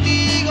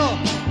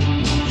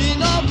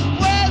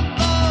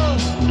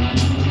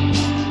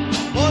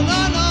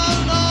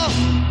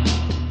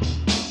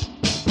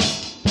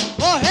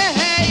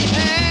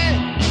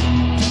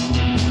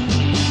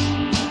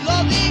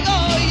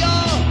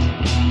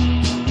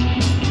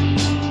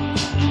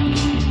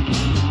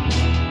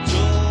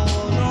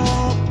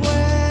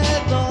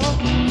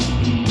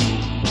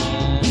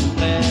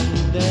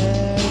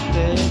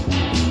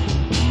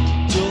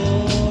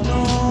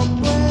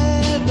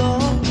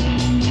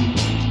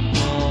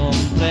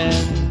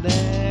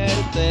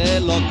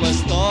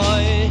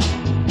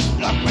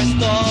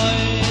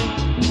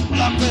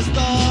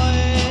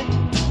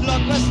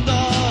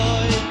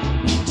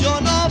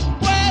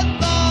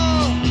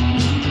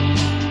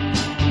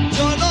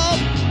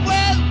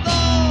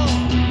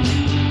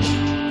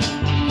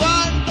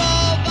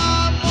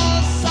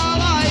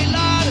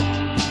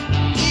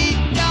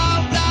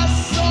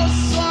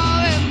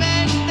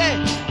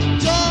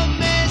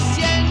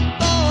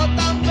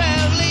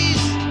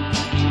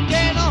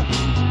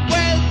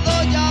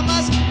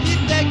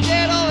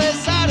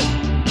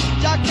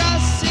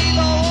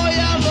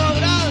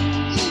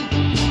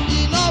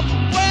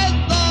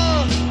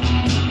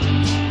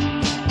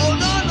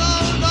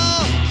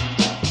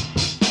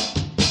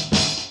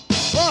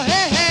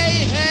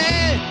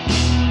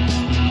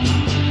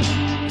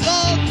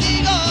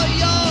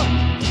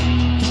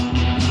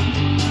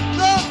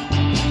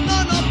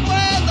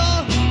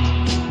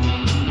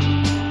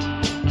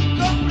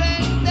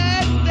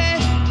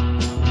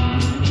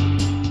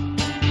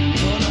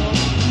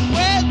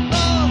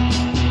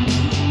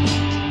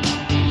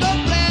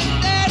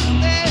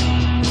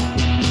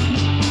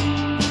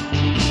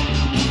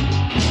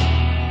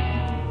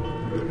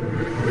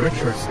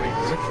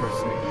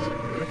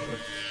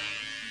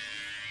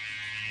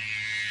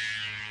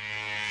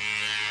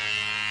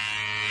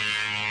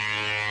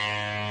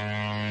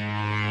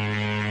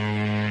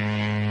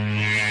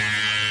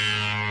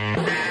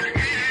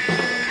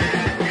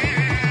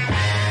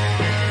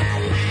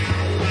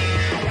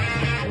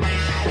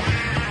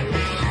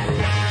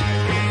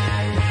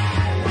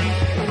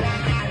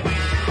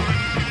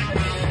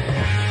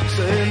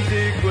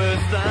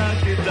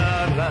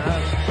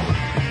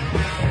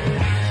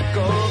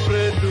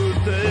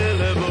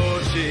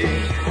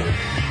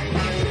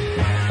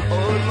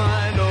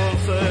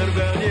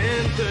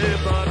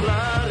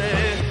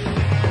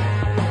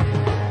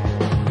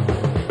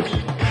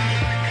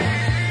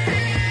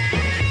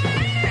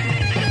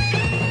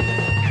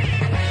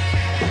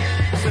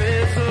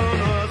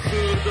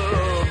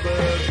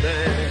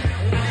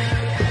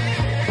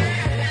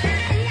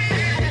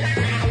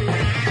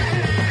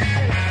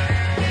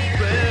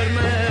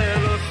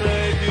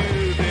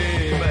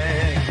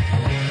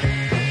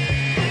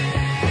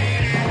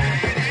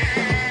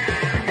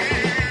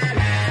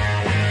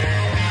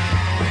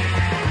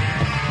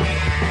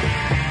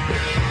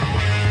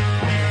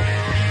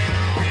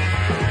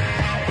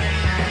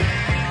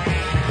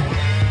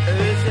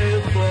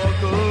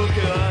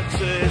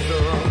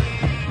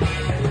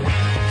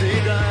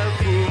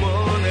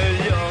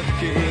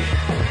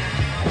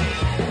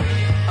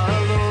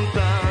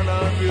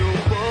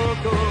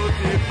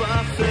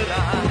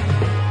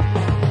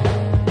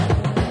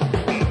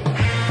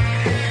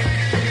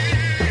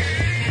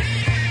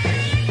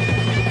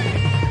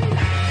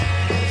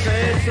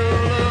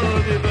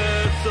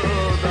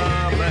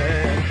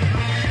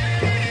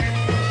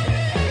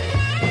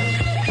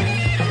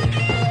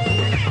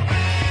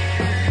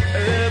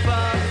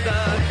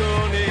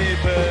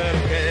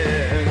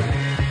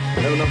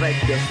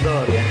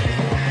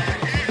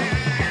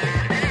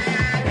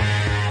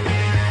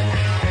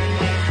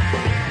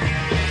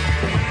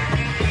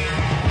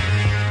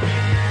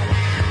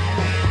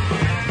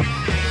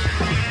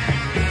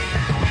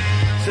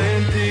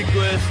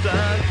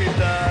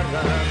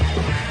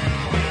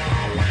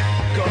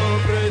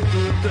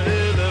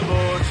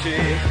 amici,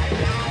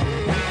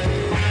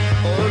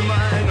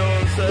 ormai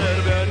non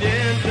serve a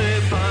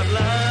niente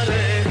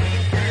parlare.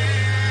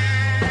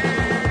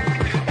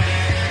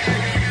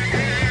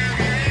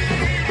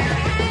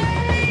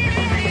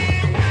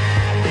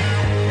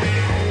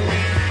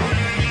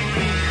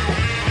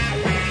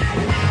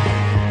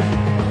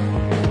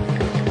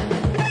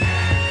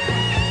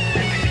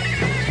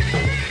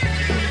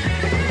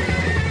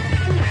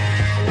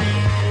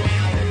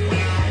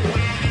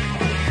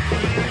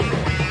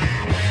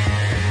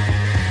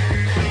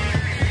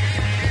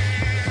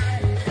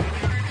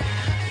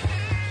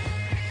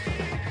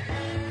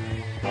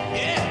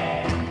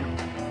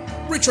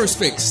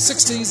 Retrospect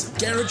 60s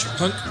Garage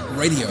Punk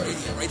Radio.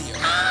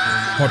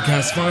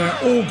 Podcast via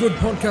all good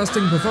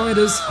podcasting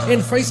providers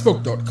and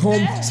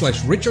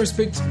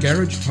facebook.com/retrospect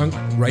Garage Punk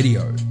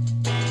Radio.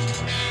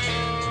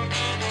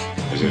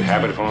 Is it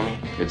habit forming?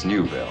 It's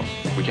new, Bill.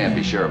 We can't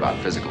be sure about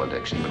physical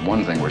addiction, but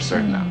one thing we're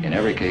certain of. In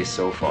every case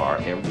so far,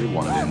 every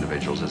one of the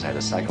individuals has had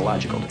a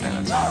psychological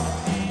dependence.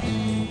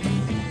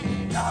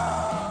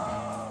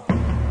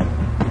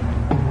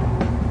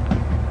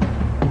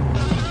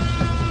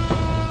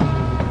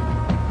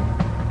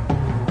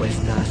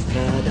 Questa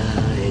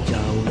strada è già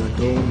una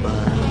tomba,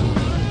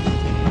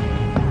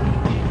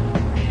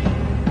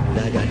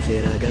 ragazzi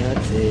e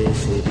ragazze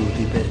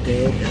seduti per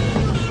terra,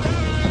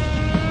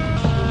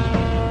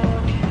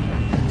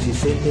 si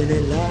sente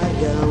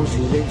nell'aria un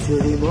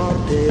silenzio di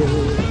morte,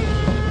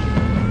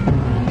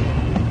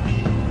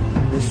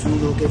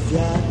 nessuno che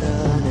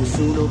fiata,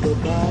 nessuno che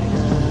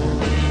parla.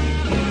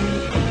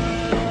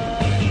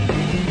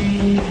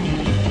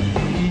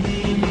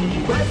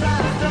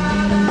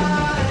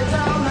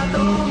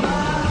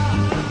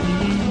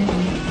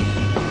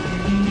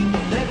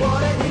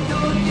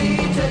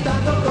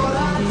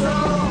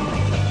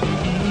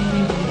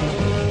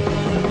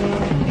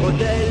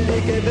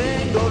 Modelli che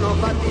vengono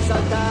fatti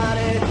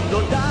saltare,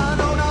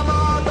 lontano una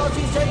moto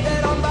si sente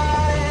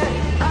rombare,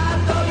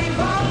 atto di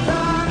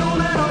forza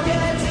numero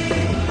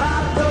 10,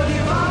 atto di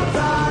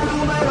forza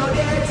numero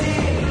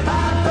 10,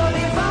 atto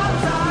di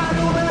forza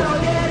numero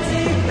 10,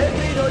 e il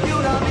grido di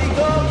un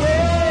amico che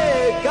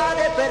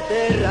cade per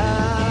terra.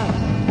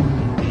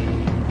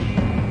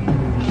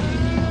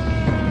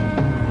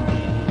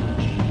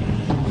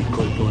 Di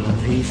colpo la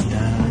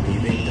vista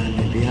diventa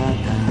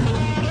annebbiata,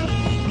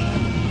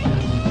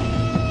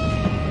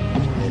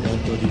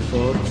 di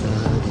forza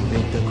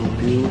diventa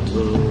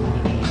compiuto,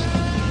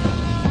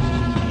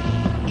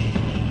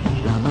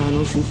 la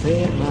mano si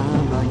ferma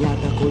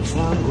bagnata col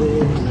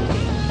sangue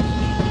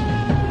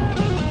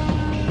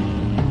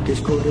che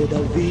scorre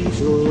dal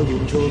viso di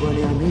un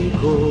giovane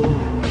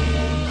amico.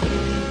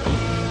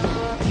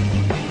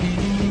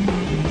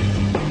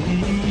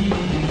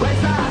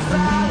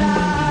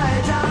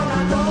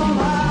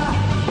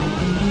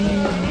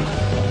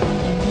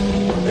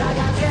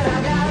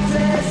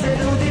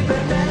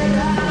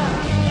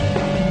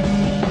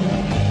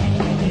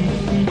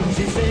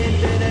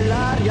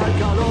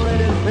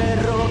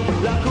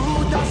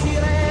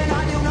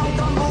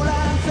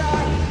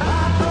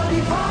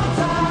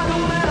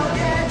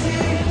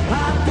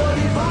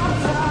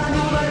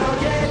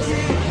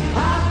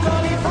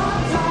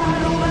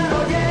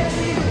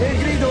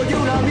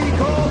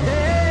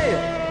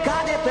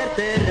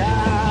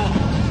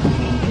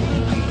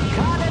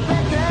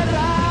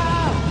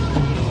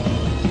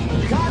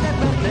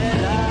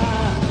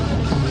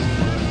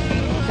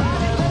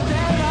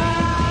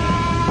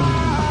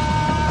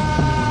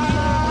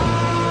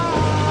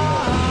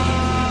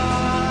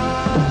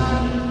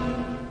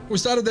 We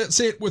started that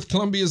set with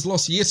Columbia's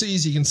Los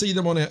Yetis. You can see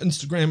them on our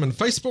Instagram and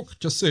Facebook.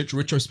 Just search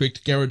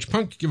Retrospect Garage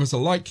Punk. Give us a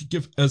like,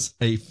 give us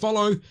a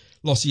follow.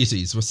 Los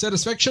Yetis with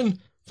Satisfaction,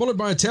 followed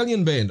by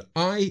Italian band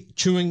I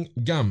Chewing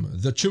Gum,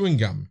 The Chewing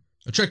Gum.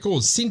 A track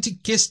called Senti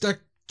Questa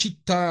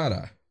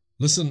Chitarra.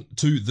 Listen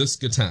to this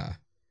guitar.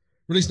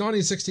 Released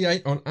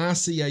 1968 on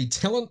RCA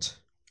Talent.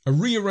 A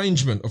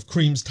rearrangement of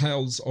Cream's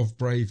Tales of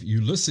Brave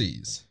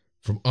Ulysses.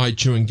 From I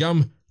Chewing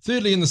Gum.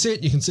 Thirdly in the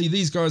set, you can see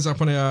these guys up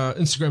on our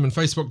Instagram and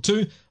Facebook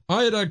too.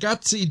 I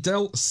Ragazzi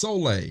del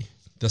Sole,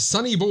 the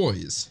Sunny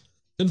Boys.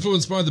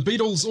 Influenced by the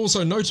Beatles,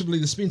 also notably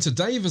the Spencer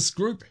Davis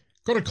Group,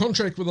 got a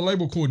contract with a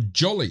label called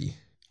Jolly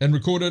and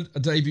recorded a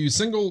debut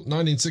single,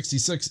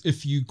 1966,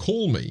 If You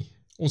Call Me.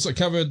 Also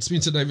covered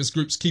Spencer Davis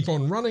Group's Keep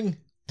On Running,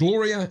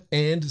 Gloria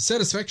and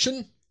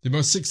Satisfaction. The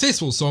most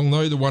successful song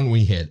though, the one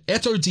we had,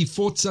 Atto di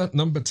Forza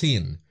number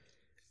 10.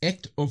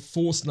 Act of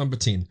Force number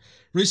 10.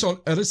 Released on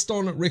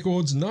Ariston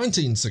Records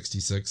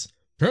 1966.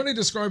 Apparently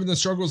describing the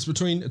struggles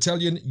between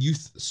Italian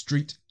youth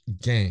street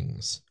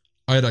gangs.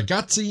 I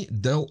Ragazzi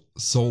del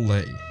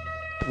Sole.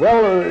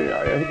 Well,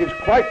 I think it's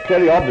quite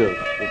clearly obvious.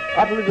 It's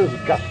utterly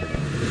disgusting.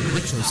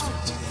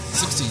 Retrospect.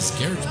 60s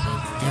garage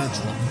punk, garage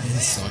rock,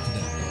 and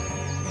psychedelic.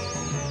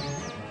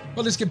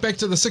 Well, let's get back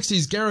to the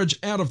 60s garage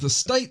out of the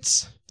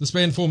States. This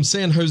band from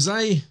San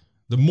Jose,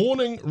 The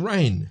Morning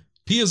Rain.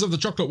 Peers of the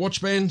Chocolate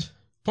Watch Band.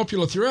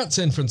 Popular throughout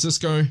San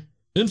Francisco.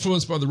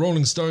 Influenced by the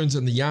Rolling Stones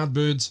and the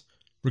Yardbirds.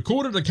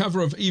 Recorded a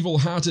cover of Evil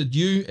Hearted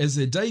You as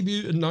their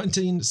debut in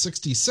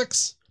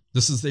 1966.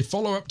 This is their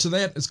follow-up to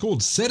that. It's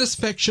called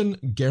Satisfaction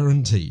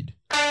Guaranteed.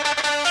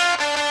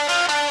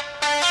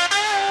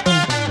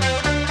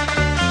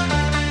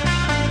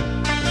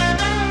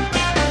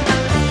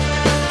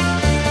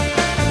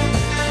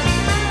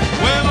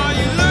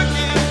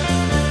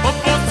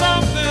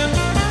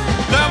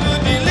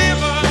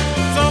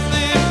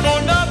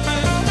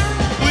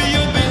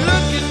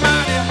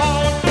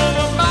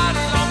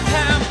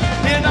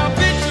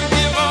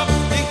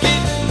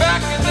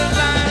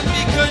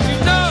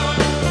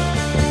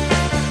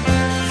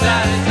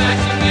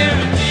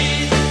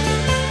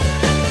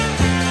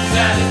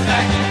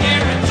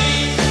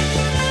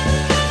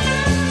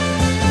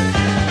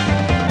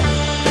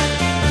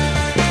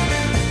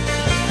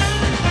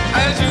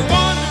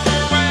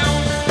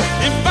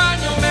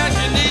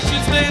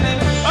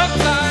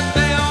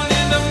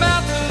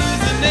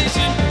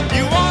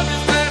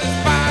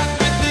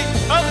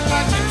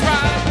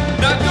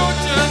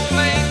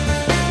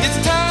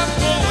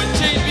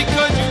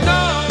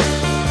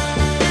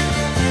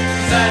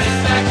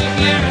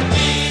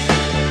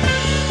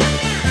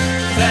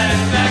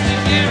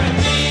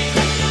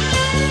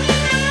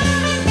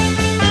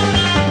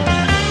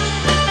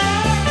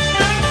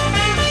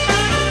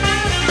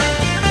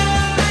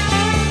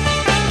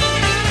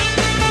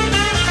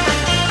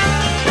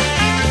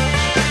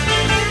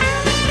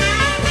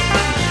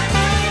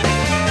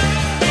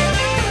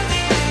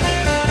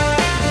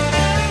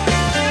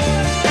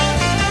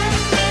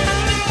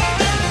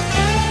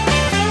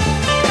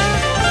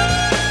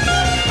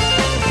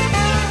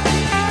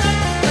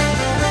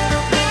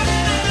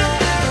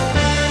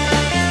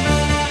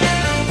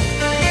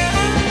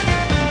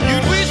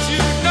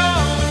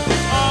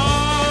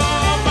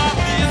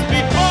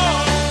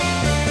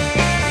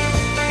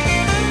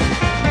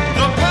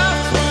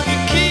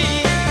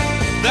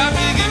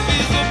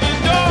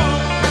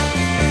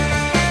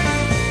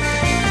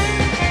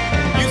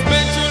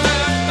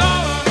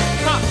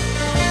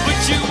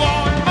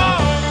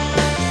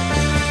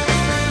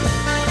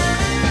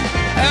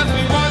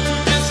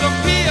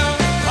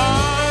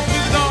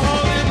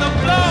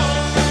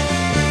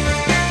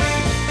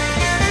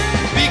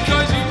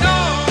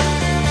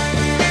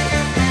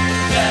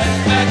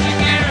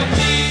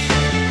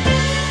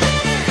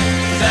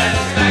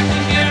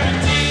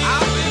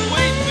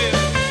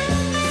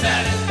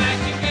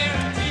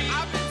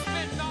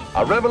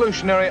 A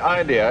revolutionary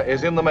idea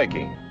is in the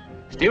making.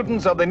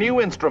 Students of the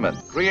new instrument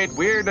create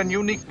weird and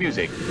unique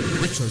music.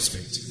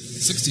 Retrospect.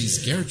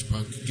 60s garage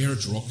punk,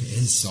 garage rock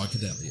and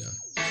psychedelia.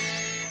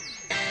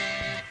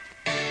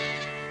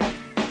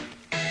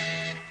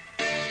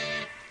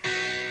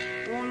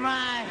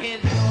 My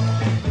head's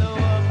gonna blow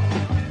up,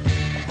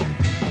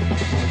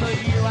 but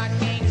you I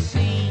can't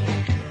see.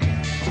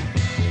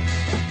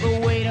 The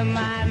weight of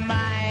my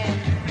mind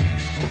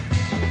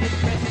is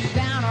pressing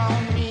down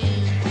on me.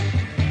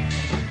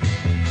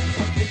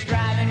 It's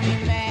driving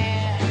me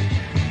mad.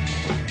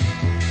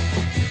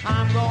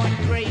 I'm going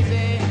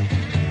crazy,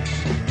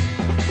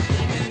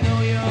 even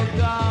though you're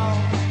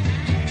gone.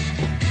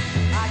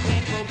 I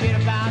can't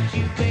forget about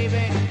you,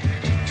 baby,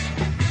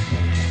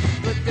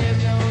 but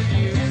there's no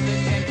use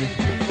attempting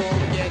to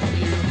forget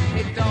you.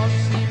 It don't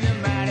seem to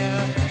matter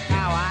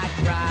how I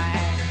try,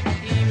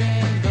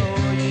 even though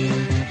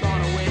you've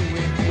gone away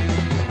with me.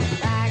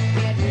 I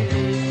can't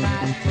release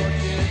my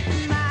tortured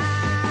mind.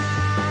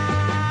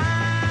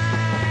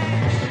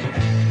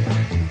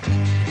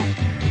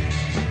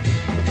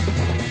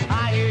 I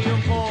hear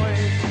your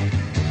voice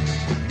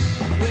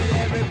with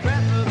every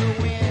breath of the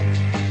wind.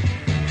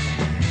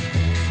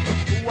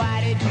 Why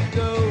did you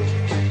go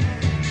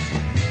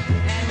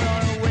and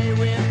run away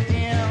with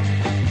him?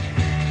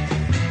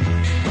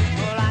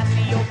 Well, I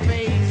see your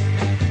face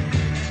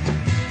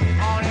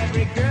on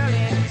every girl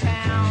in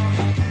town.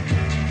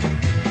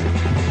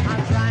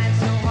 I'm trying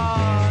so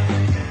hard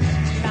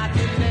not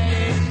to let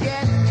it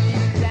get me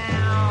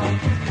down.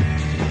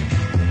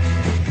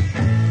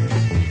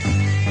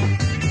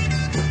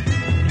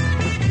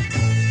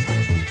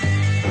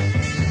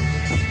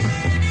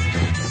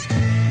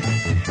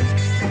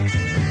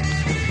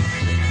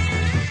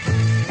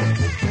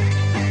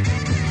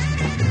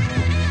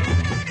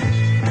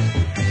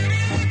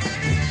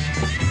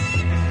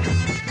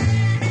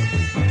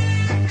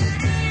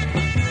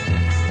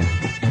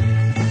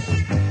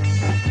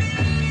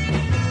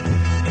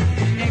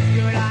 Next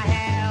girl I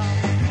have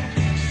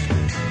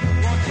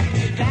won't treat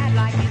me bad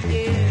like you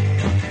did.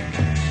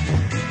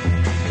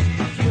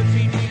 She'll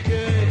treat me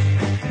good.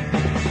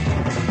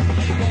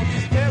 She won't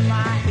disturb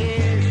my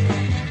head.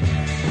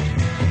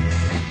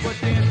 But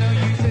there's no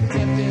use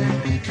attempting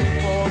to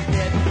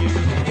forget you.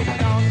 It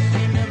don't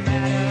seem to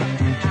matter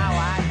how I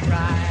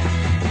try,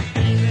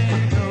 even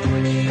though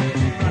you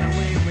run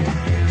away with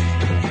him.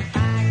 I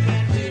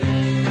can't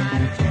believe my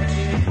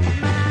tortured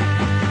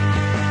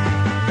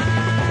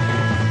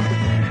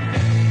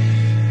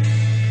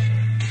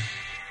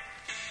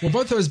Well,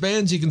 both those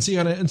bands you can see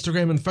on our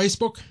Instagram and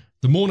Facebook.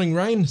 The Morning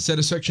Rain,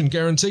 Satisfaction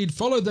Guaranteed,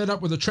 followed that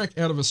up with a track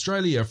out of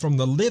Australia from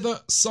the Leather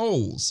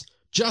Souls.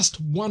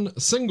 Just one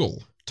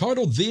single.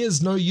 Titled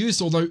There's No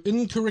Use, although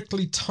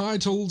incorrectly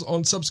titled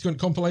on subsequent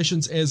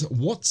compilations as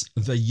What's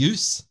the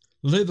Use?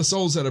 Leather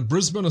Souls out of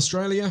Brisbane,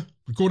 Australia,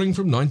 recording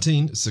from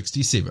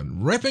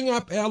 1967. Wrapping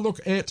up our look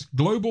at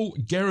global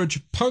garage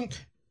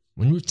punk,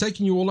 when we've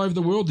taken you all over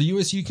the world, the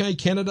US, UK,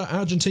 Canada,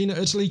 Argentina,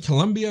 Italy,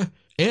 Colombia,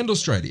 and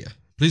Australia.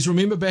 Please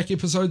remember, back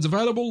episodes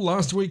available.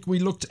 Last week we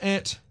looked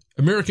at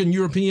American,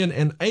 European,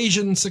 and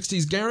Asian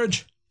 60s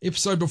garage.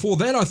 Episode before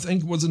that, I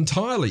think, was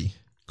entirely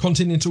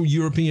continental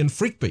European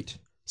freakbeat.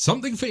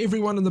 Something for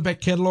everyone in the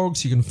back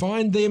catalogues. You can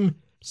find them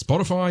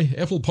Spotify,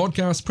 Apple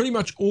Podcasts, pretty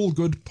much all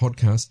good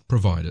podcast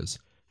providers.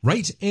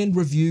 Rate and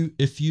review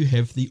if you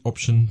have the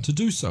option to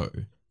do so.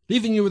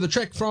 Leaving you with a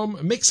track from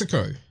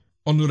Mexico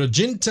on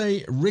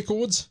Regente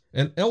Records,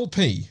 an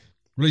LP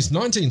released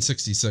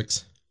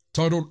 1966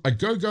 titled A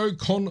Go-Go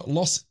con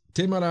Los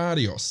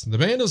Temerarios. The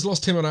band is Los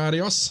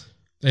Temerarios.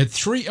 They had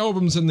 3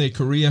 albums in their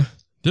career.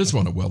 This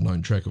one a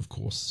well-known track, of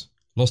course.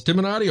 Los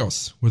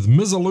Temerarios with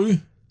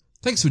Mizzaloo.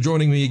 Thanks for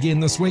joining me again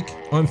this week.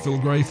 I'm Phil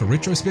Gray for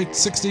Retrospect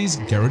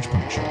 60s Garage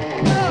Punk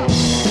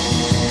Show.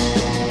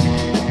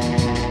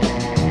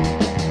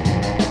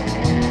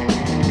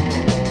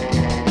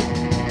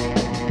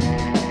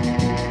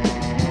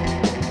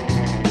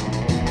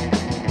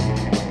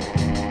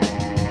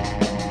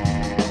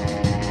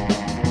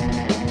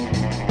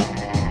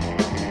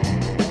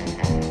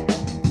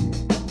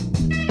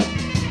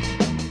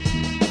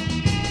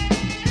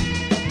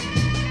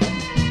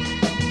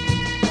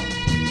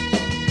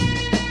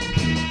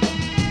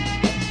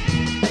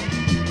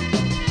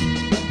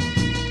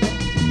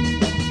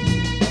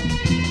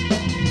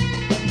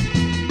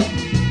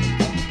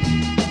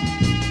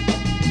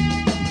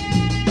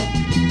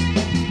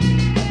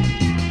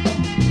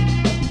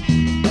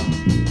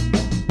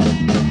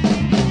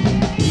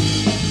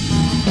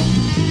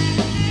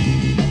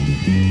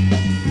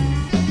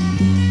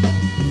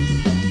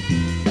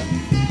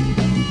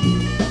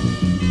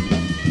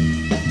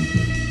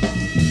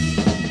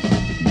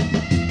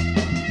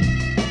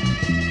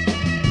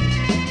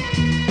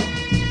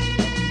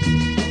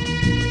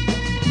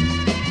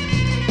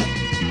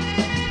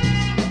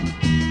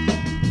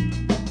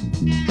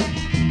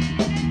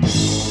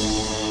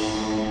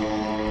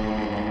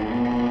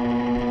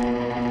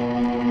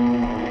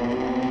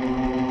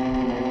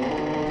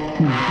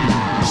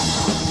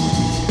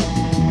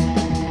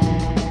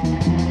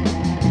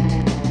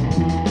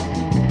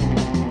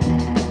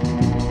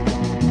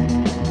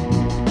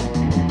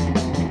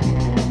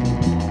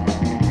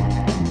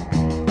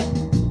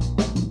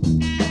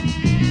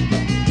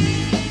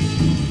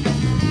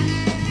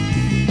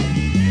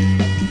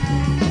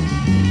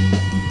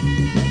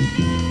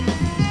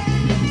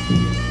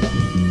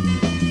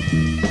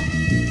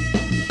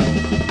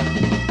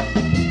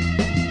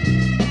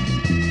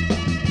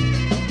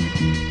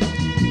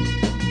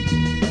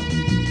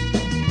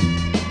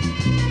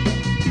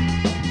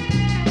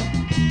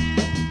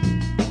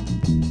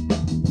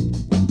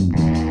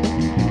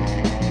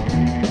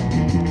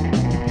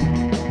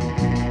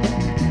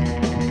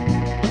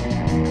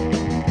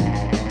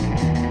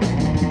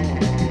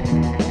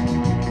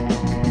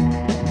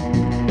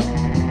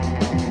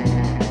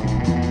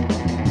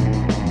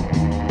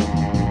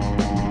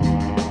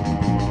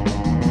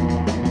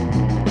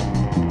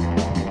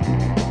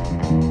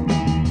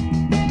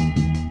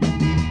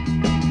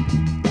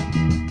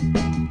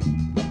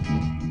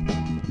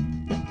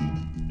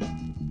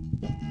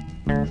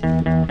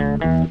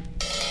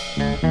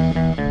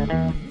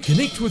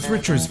 Connect with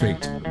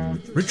Retrospect.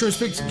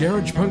 Retrospect's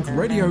Garage Punk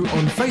Radio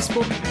on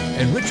Facebook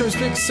and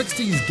Retrospect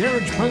 60s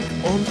Garage Punk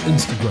on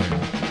Instagram.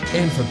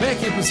 And for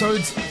back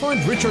episodes,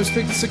 find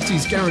Retrospect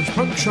 60s Garage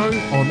Punk Show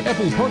on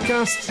Apple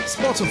Podcasts,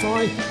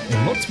 Spotify,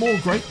 and lots more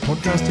great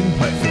podcasting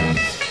platforms.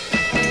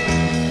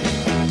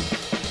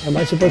 Am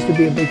I supposed to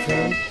be a big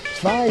fan? It's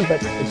fine,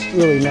 but it's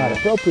really not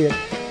appropriate.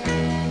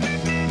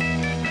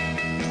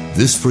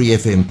 This Free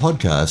FM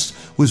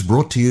podcast was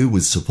brought to you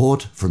with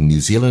support from New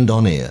Zealand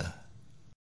On Air.